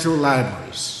presidential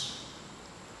libraries.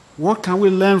 What can we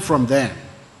learn from them?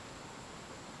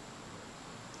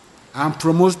 And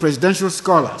promote presidential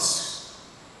scholars.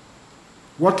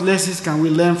 What lessons can we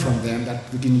learn from them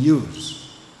that we can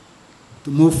use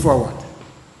to move forward?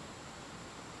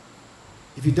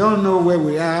 If you don't know where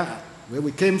we are, where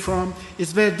we came from,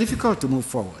 it's very difficult to move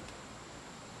forward.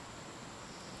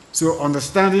 So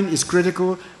understanding is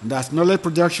critical, and that's knowledge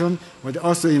production, but it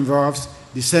also involves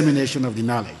dissemination of the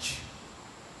knowledge.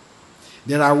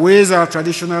 There are ways our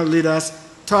traditional leaders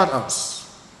taught us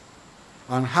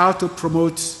on how to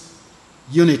promote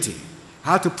unity,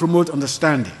 how to promote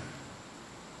understanding.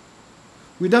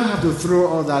 We don't have to throw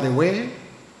all that away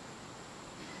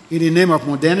in the name of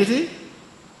modernity.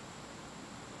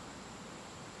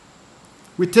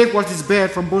 We take what is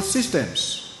best from both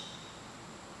systems,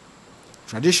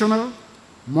 traditional,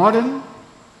 modern,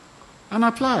 and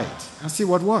apply it and see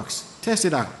what works. Test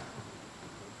it out.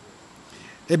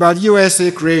 About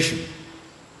USA creation.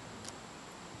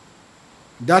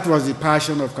 That was the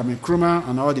passion of Kwame Nkrumah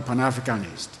and all the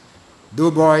Pan-Africanists. Du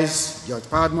Bois, George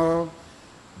Padmore,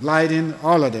 Blyden,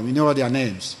 all of them, you know all their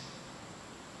names.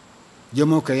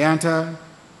 Jomo Kenyatta.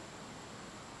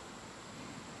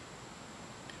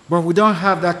 But we don't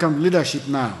have that kind of leadership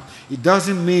now. It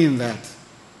doesn't mean that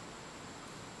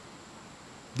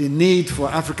the need for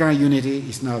African unity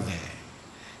is not there.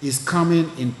 It's coming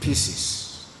in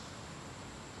pieces.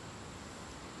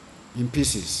 In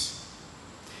pieces.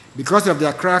 Because of the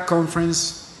Accra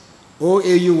Conference,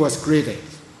 OAU was created,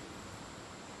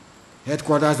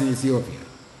 headquarters in Ethiopia.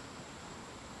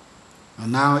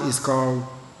 And now it's called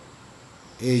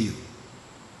AU.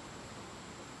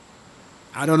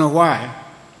 I don't know why.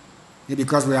 Maybe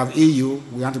because we have EU,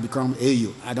 we want to become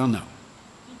AU. I don't know.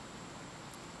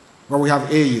 But we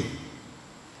have AU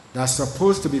that's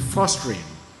supposed to be fostering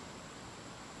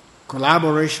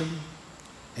collaboration,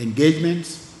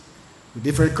 engagement with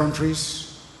different countries.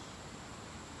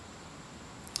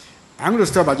 I'm going to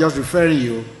stop by just referring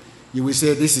you. You will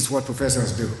say this is what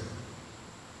professors do.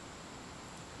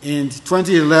 In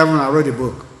 2011, I wrote a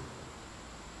book.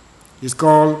 It's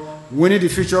called Winning the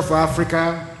Future for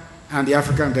Africa and the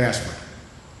African Diaspora.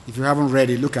 If you haven't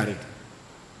read it, look at it.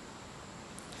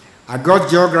 I got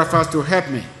geographers to help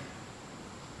me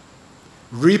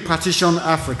repartition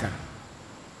Africa.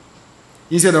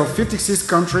 Instead of 56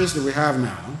 countries that we have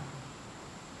now,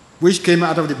 which came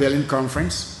out of the Berlin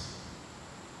Conference,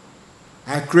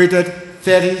 I created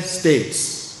 30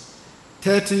 states,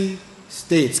 30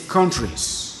 states,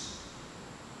 countries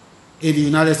in the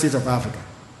United States of Africa.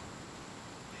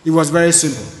 It was very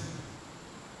simple.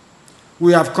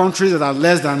 We have countries that are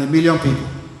less than 1 million people.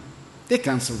 They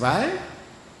can survive.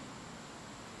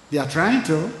 They are trying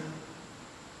to.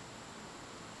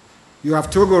 You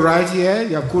have Togo right here,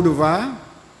 you have Côte d'Ivoire.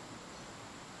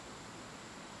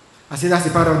 I say that's a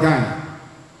part of Ghana.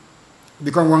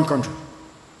 Become one country.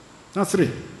 Not 3.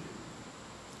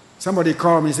 Somebody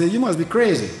called me and said, you must be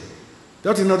crazy.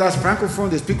 Don't you know that's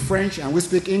Francophone, they speak French and we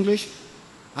speak English?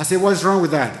 I said, what's wrong with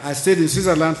that? I stayed in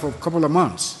Switzerland for a couple of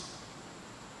months.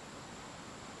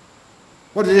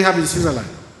 What do they have in Switzerland?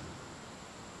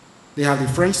 They have the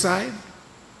French side.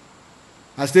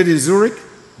 I stayed in Zurich,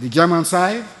 the German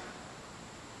side,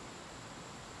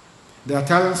 the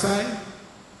Italian side.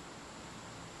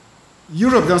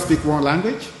 Europe don't speak one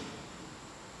language.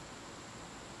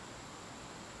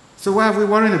 So why are we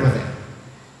worrying about that?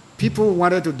 People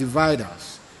wanted to divide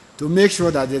us, to make sure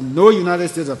that there's no United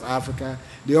States of Africa.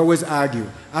 They always argue,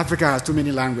 Africa has too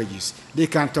many languages. They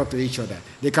can't talk to each other.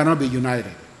 They cannot be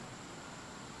united.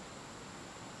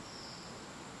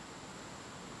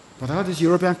 But all these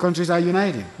European countries are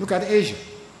united. Look at Asia.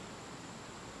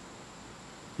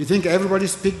 You think everybody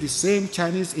speaks the same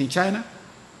Chinese in China?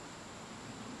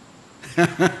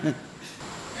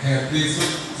 Please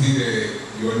see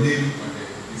your name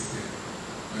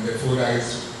on the folder. It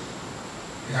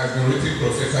has been written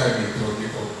Professor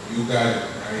Emeritus of Uganda,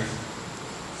 right?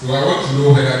 So I want to know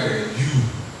whether the U,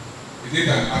 is it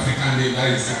an African name that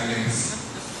is silence?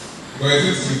 Because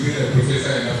since you've been a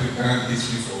professor in African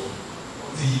history for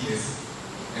 40 years,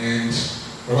 and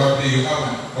probably you have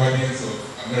an audience of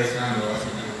American or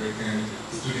African American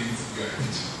students you are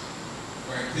teaching.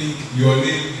 But I think your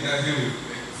name doesn't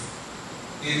reflect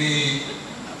any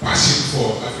passion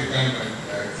for African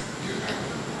that you have.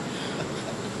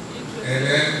 And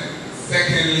then,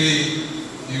 secondly,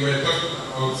 you were talking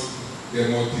about the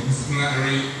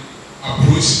multidisciplinary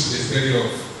approach to the study of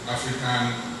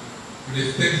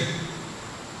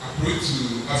approach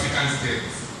to African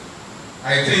studies.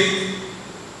 I think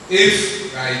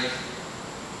if, like,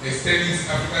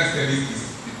 African studies is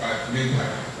the departmental,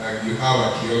 like you have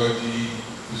archaeology,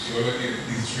 sociology, and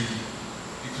history.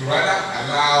 It will rather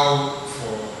allow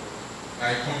for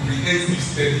a comprehensive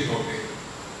study of the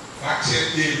factual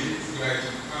areas, so that you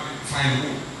can find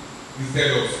who,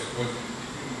 instead of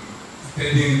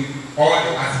studying all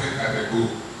the aspects as a whole.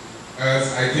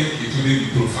 As I think it wouldn't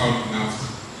be profound enough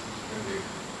in the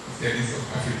studies of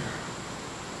Africa.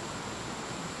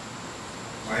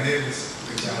 My name is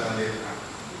Richard Alena,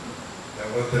 the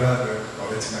veteran of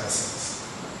political science.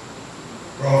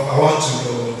 Prof, I want to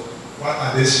know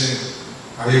what addition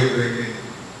are you bringing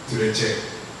to the chair?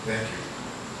 Thank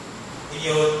you. In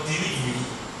your delivery,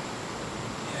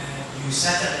 you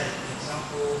cited an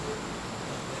example of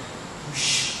the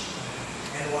Bush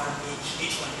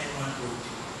H1N1 road,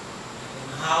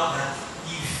 and how that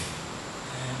if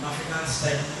African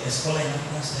studies, a scholar in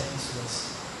African studies was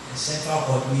a central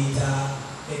coordinator,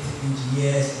 getting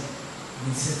engineers,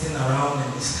 and sitting around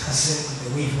and discussing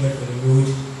the way forward for the road,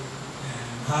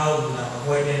 how we would have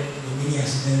avoided the many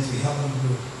accidents we have on the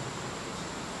road.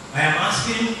 I am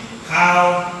asking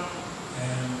how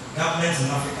governments in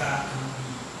Africa can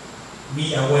be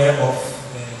made aware of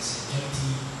the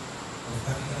security of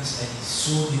African studies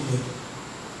so they could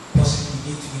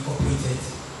possibly need to incorporate it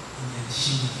in their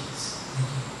decision makings. Thank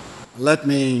you. Let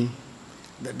me,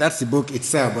 that's the book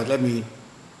itself, but let me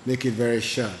make it very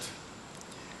short.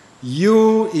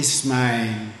 You is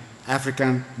my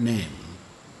African name,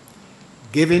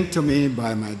 given to me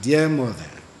by my dear mother.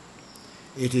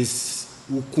 It is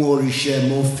Ukworishe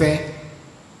Mofe.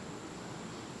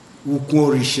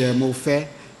 Ukworishe Mofe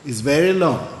is very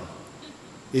long.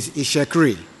 It's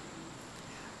Ishekri.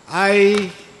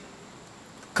 I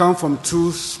come from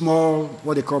two small,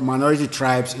 what they call minority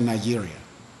tribes in Nigeria.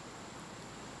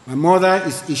 My mother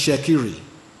is Ishekiri.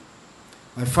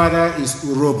 My father is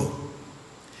Urobo.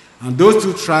 And those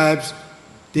two tribes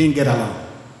didn't get along.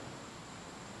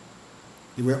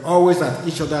 They were always at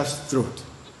each other's throat.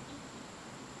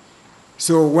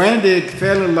 So when they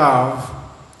fell in love,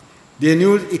 they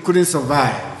knew it couldn't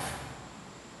survive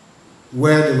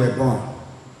where they were born.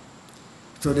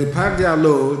 So they packed their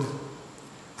load.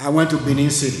 I went to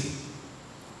Benin City,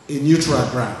 a neutral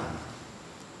ground.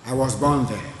 I was born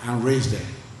there and raised there.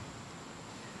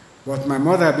 But my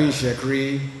mother, being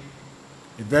Shekri,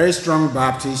 a very strong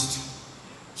Baptist,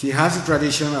 she has a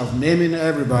tradition of naming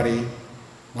everybody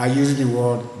by using the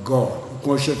word God.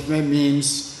 Ukwoshetme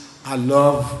means I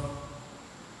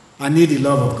need the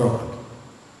love of God.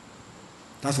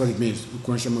 That's what it means.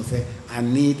 I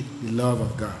need the love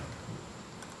of God.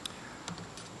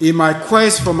 In my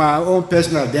quest for my own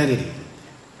personal identity,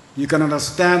 you can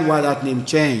understand why that name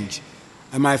changed.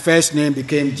 And my first name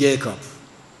became Jacob.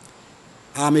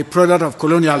 I'm a product of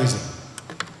colonialism.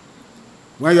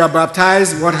 When you are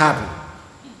baptized, what happened?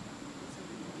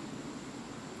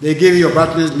 They give you your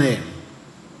baptism name.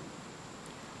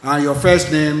 And your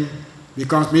first name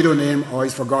becomes middle name or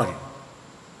is forgotten.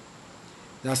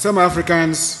 There are some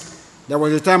Africans, there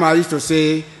was a time I used to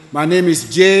say, my name is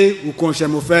J.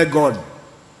 Ukonshemofe Gordon.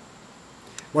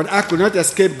 But I could not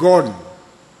escape Gordon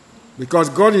because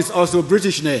Gordon is also a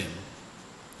British name.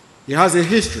 He has a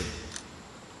history.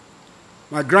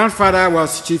 My grandfather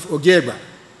was Chief Ogiegba,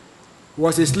 who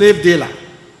was a slave dealer.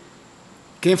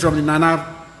 Came from the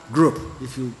Nana group,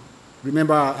 if you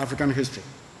remember African history.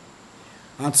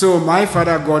 And so my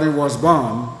father Gordon was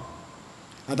born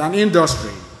at an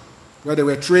industry where they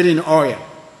were trading oil.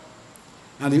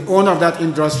 And the owner of that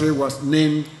industry was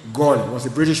named Gordon, was a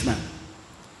British man.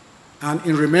 And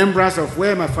in remembrance of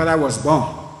where my father was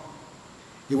born,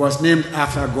 he was named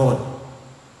after Gordon.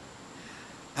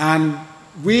 And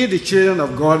we, the children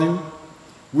of Gordon,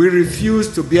 we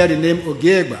refused to bear the name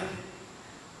Ogiegba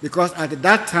because at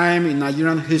that time in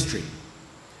Nigerian history,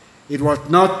 it was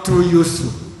not too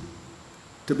useful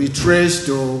to be traced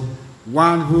to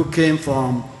one who came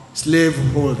from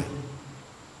slaveholder.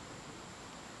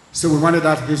 So we wanted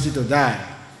that history to die.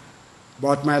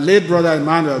 But my late brother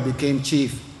Emmanuel became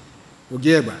Chief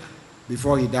Ogiegba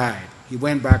before he died. He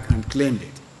went back and claimed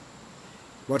it.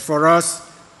 But for us,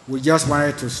 we just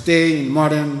wanted to stay in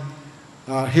modern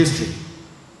history.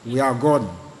 We are Gordon.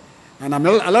 And a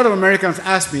lot of Americans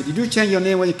ask me, did you change your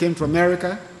name when you came to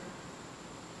America?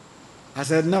 I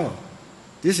said, no.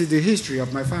 This is the history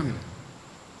of my family.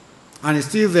 And it's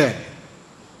still there.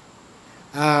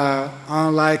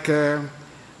 Unlike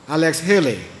Alex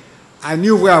Haley, I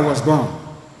knew where I was born.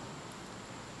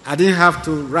 I didn't have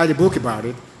to write a book about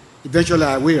it. Eventually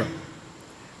I will.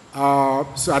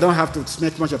 So I don't have to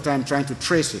spend much of time trying to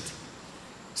trace it.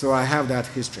 So I have that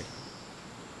history.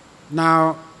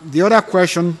 Now, the other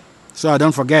question, so I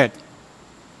don't forget.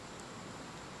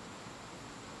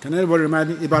 Can anybody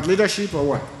remind me about leadership or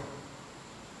what?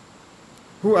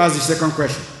 Who asked the second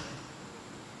question?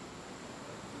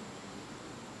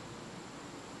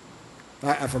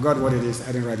 I forgot what it is.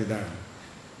 I didn't write it down.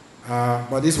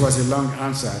 But this was a long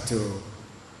answer to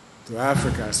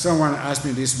Africa. Someone asked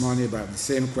me this morning about the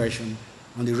same question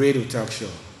on the radio talk show.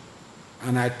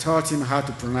 And I taught him how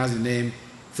to pronounce the name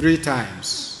 3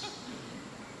 times.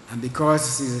 And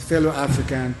because he's a fellow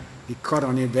African, he caught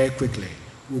on it very quickly.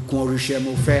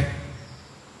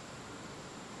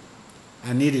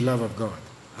 I need the love of God.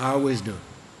 I always do.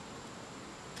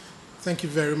 Thank you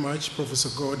very much, Professor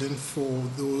Gordon, for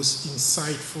those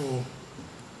insightful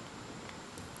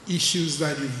issues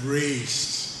that you've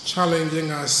raised,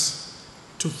 challenging us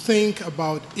to think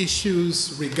about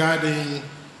issues regarding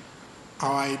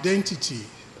our identity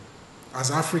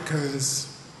as Africans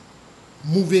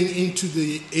moving into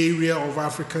the area of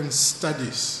African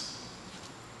studies.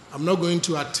 I'm not going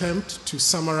to attempt to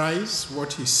summarize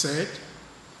what he said,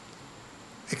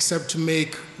 except to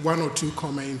make 1 or 2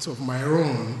 comments of my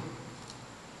own.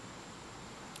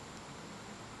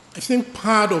 I think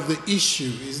part of the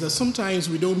issue is that sometimes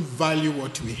we don't value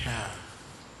what we have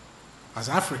as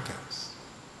Africans.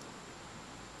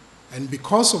 And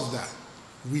because of that,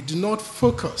 we do not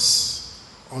focus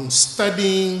on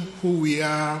studying who we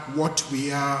are,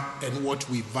 and what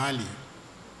we value.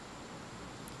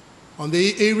 On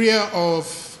the area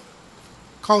of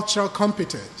cultural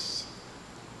competence,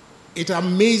 it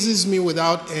amazes me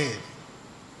without end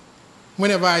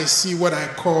whenever I see what I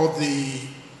call the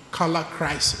color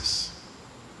crisis.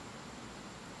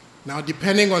 Now,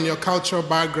 depending on your cultural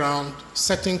background,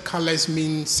 certain colors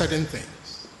mean certain things.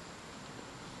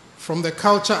 From the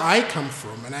culture I come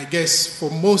from, and I guess for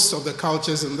most of the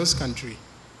cultures in this country,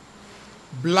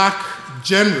 black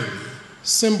generally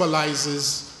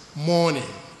symbolizes mourning,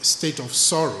 a state of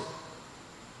sorrow.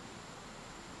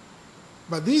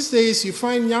 But these days you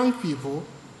find young people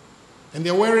and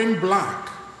they're wearing black,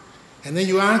 and then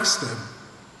you ask them,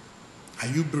 are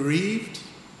you bereaved?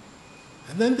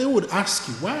 And then they would ask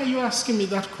you, why are you asking me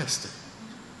that question?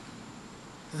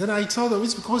 And then I tell them,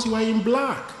 it's because you are in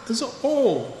black. They say,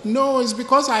 oh, no, it's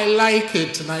because I like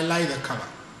it and I like the color.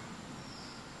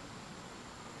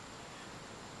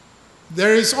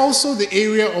 There is also the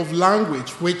area of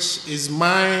language, which is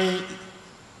my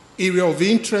area of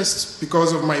interest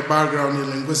because of my background in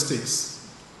linguistics.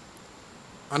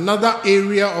 Another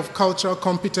area of cultural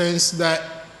competence that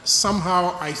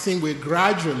somehow I think we're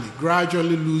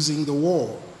gradually losing the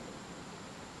war.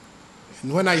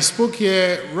 And when I spoke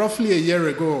here roughly a year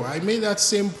ago, I made that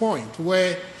same point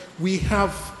where we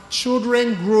have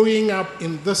children growing up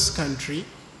in this country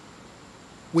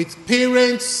with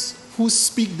parents who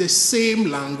speak the same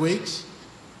language,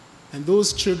 and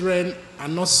those children are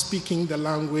not speaking the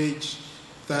language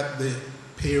that the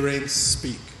parents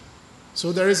speak.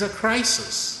 So there is a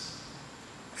crisis.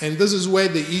 And this is where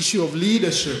the issue of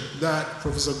leadership that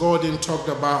Professor Gordon talked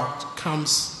about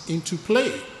comes into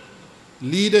play.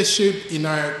 Leadership in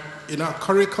our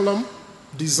curriculum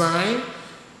design,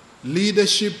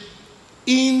 leadership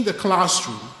in the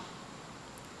classroom,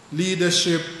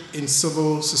 leadership in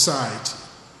civil society.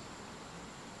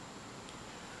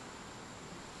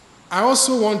 I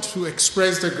also want to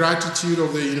express the gratitude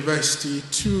of the university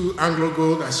to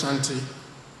AngloGold Ashanti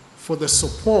for the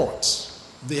support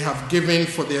they have given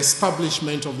for the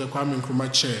establishment of the Kwame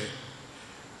Nkrumah Chair.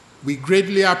 We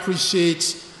greatly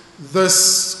appreciate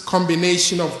this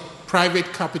combination of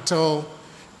private capital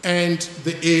and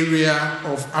the area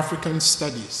of African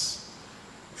studies.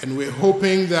 And we're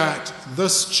hoping that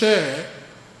this chair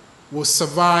will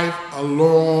survive a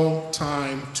long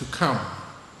time to come,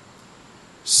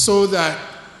 so that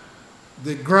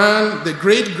the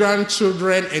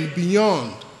great-grandchildren and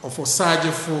beyond of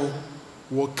Osajifo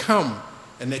will come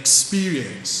and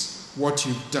experience what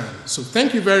you've done. So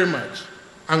thank you very much,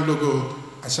 AngloGold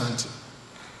Ashanti.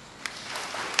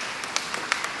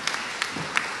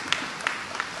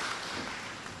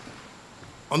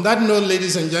 On that note,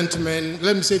 ladies and gentlemen,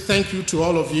 let me say thank you to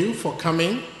all of you for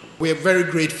coming. We are very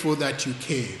grateful that you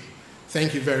came.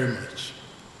 Thank you very much.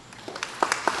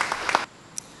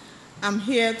 I'm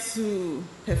here to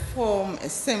perform a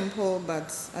simple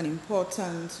but an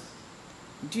important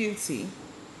duty.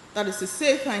 That is to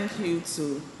say thank you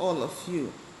to all of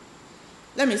you.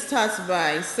 Let me start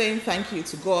by saying thank you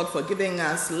to God for giving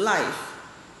us life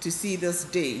to see this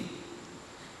day.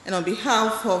 And on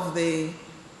behalf of the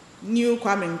new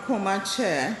Kwame Nkrumah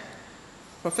Chair,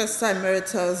 Professor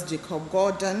Emeritus Jacob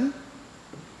Gordon,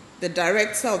 the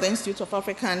Director of the Institute of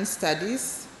African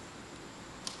Studies,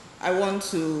 I want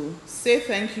to say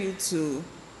thank you to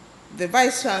the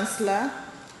Vice Chancellor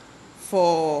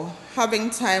for having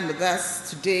time with us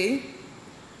today.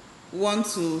 We want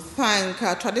to thank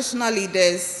our traditional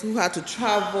leaders who had to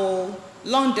travel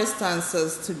long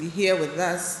distances to be here with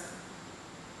us.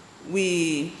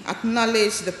 We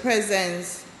acknowledge the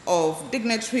presence of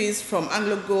dignitaries from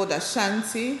Anglo-Gold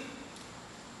Ashanti.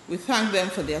 We thank them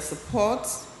for their support.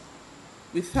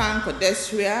 We thank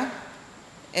Odesria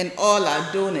and all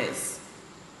our donors.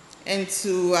 And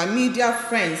to our media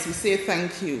friends, we say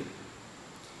thank you.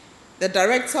 The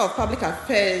Director of Public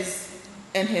Affairs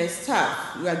and her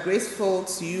staff, we are grateful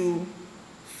to you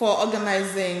for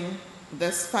organizing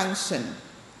this function.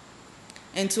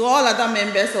 And to all other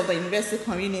members of the university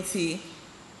community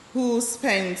who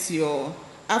spent your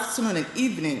afternoon and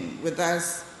evening with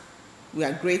us, we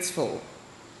are grateful.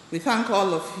 We thank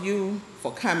all of you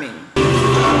for coming.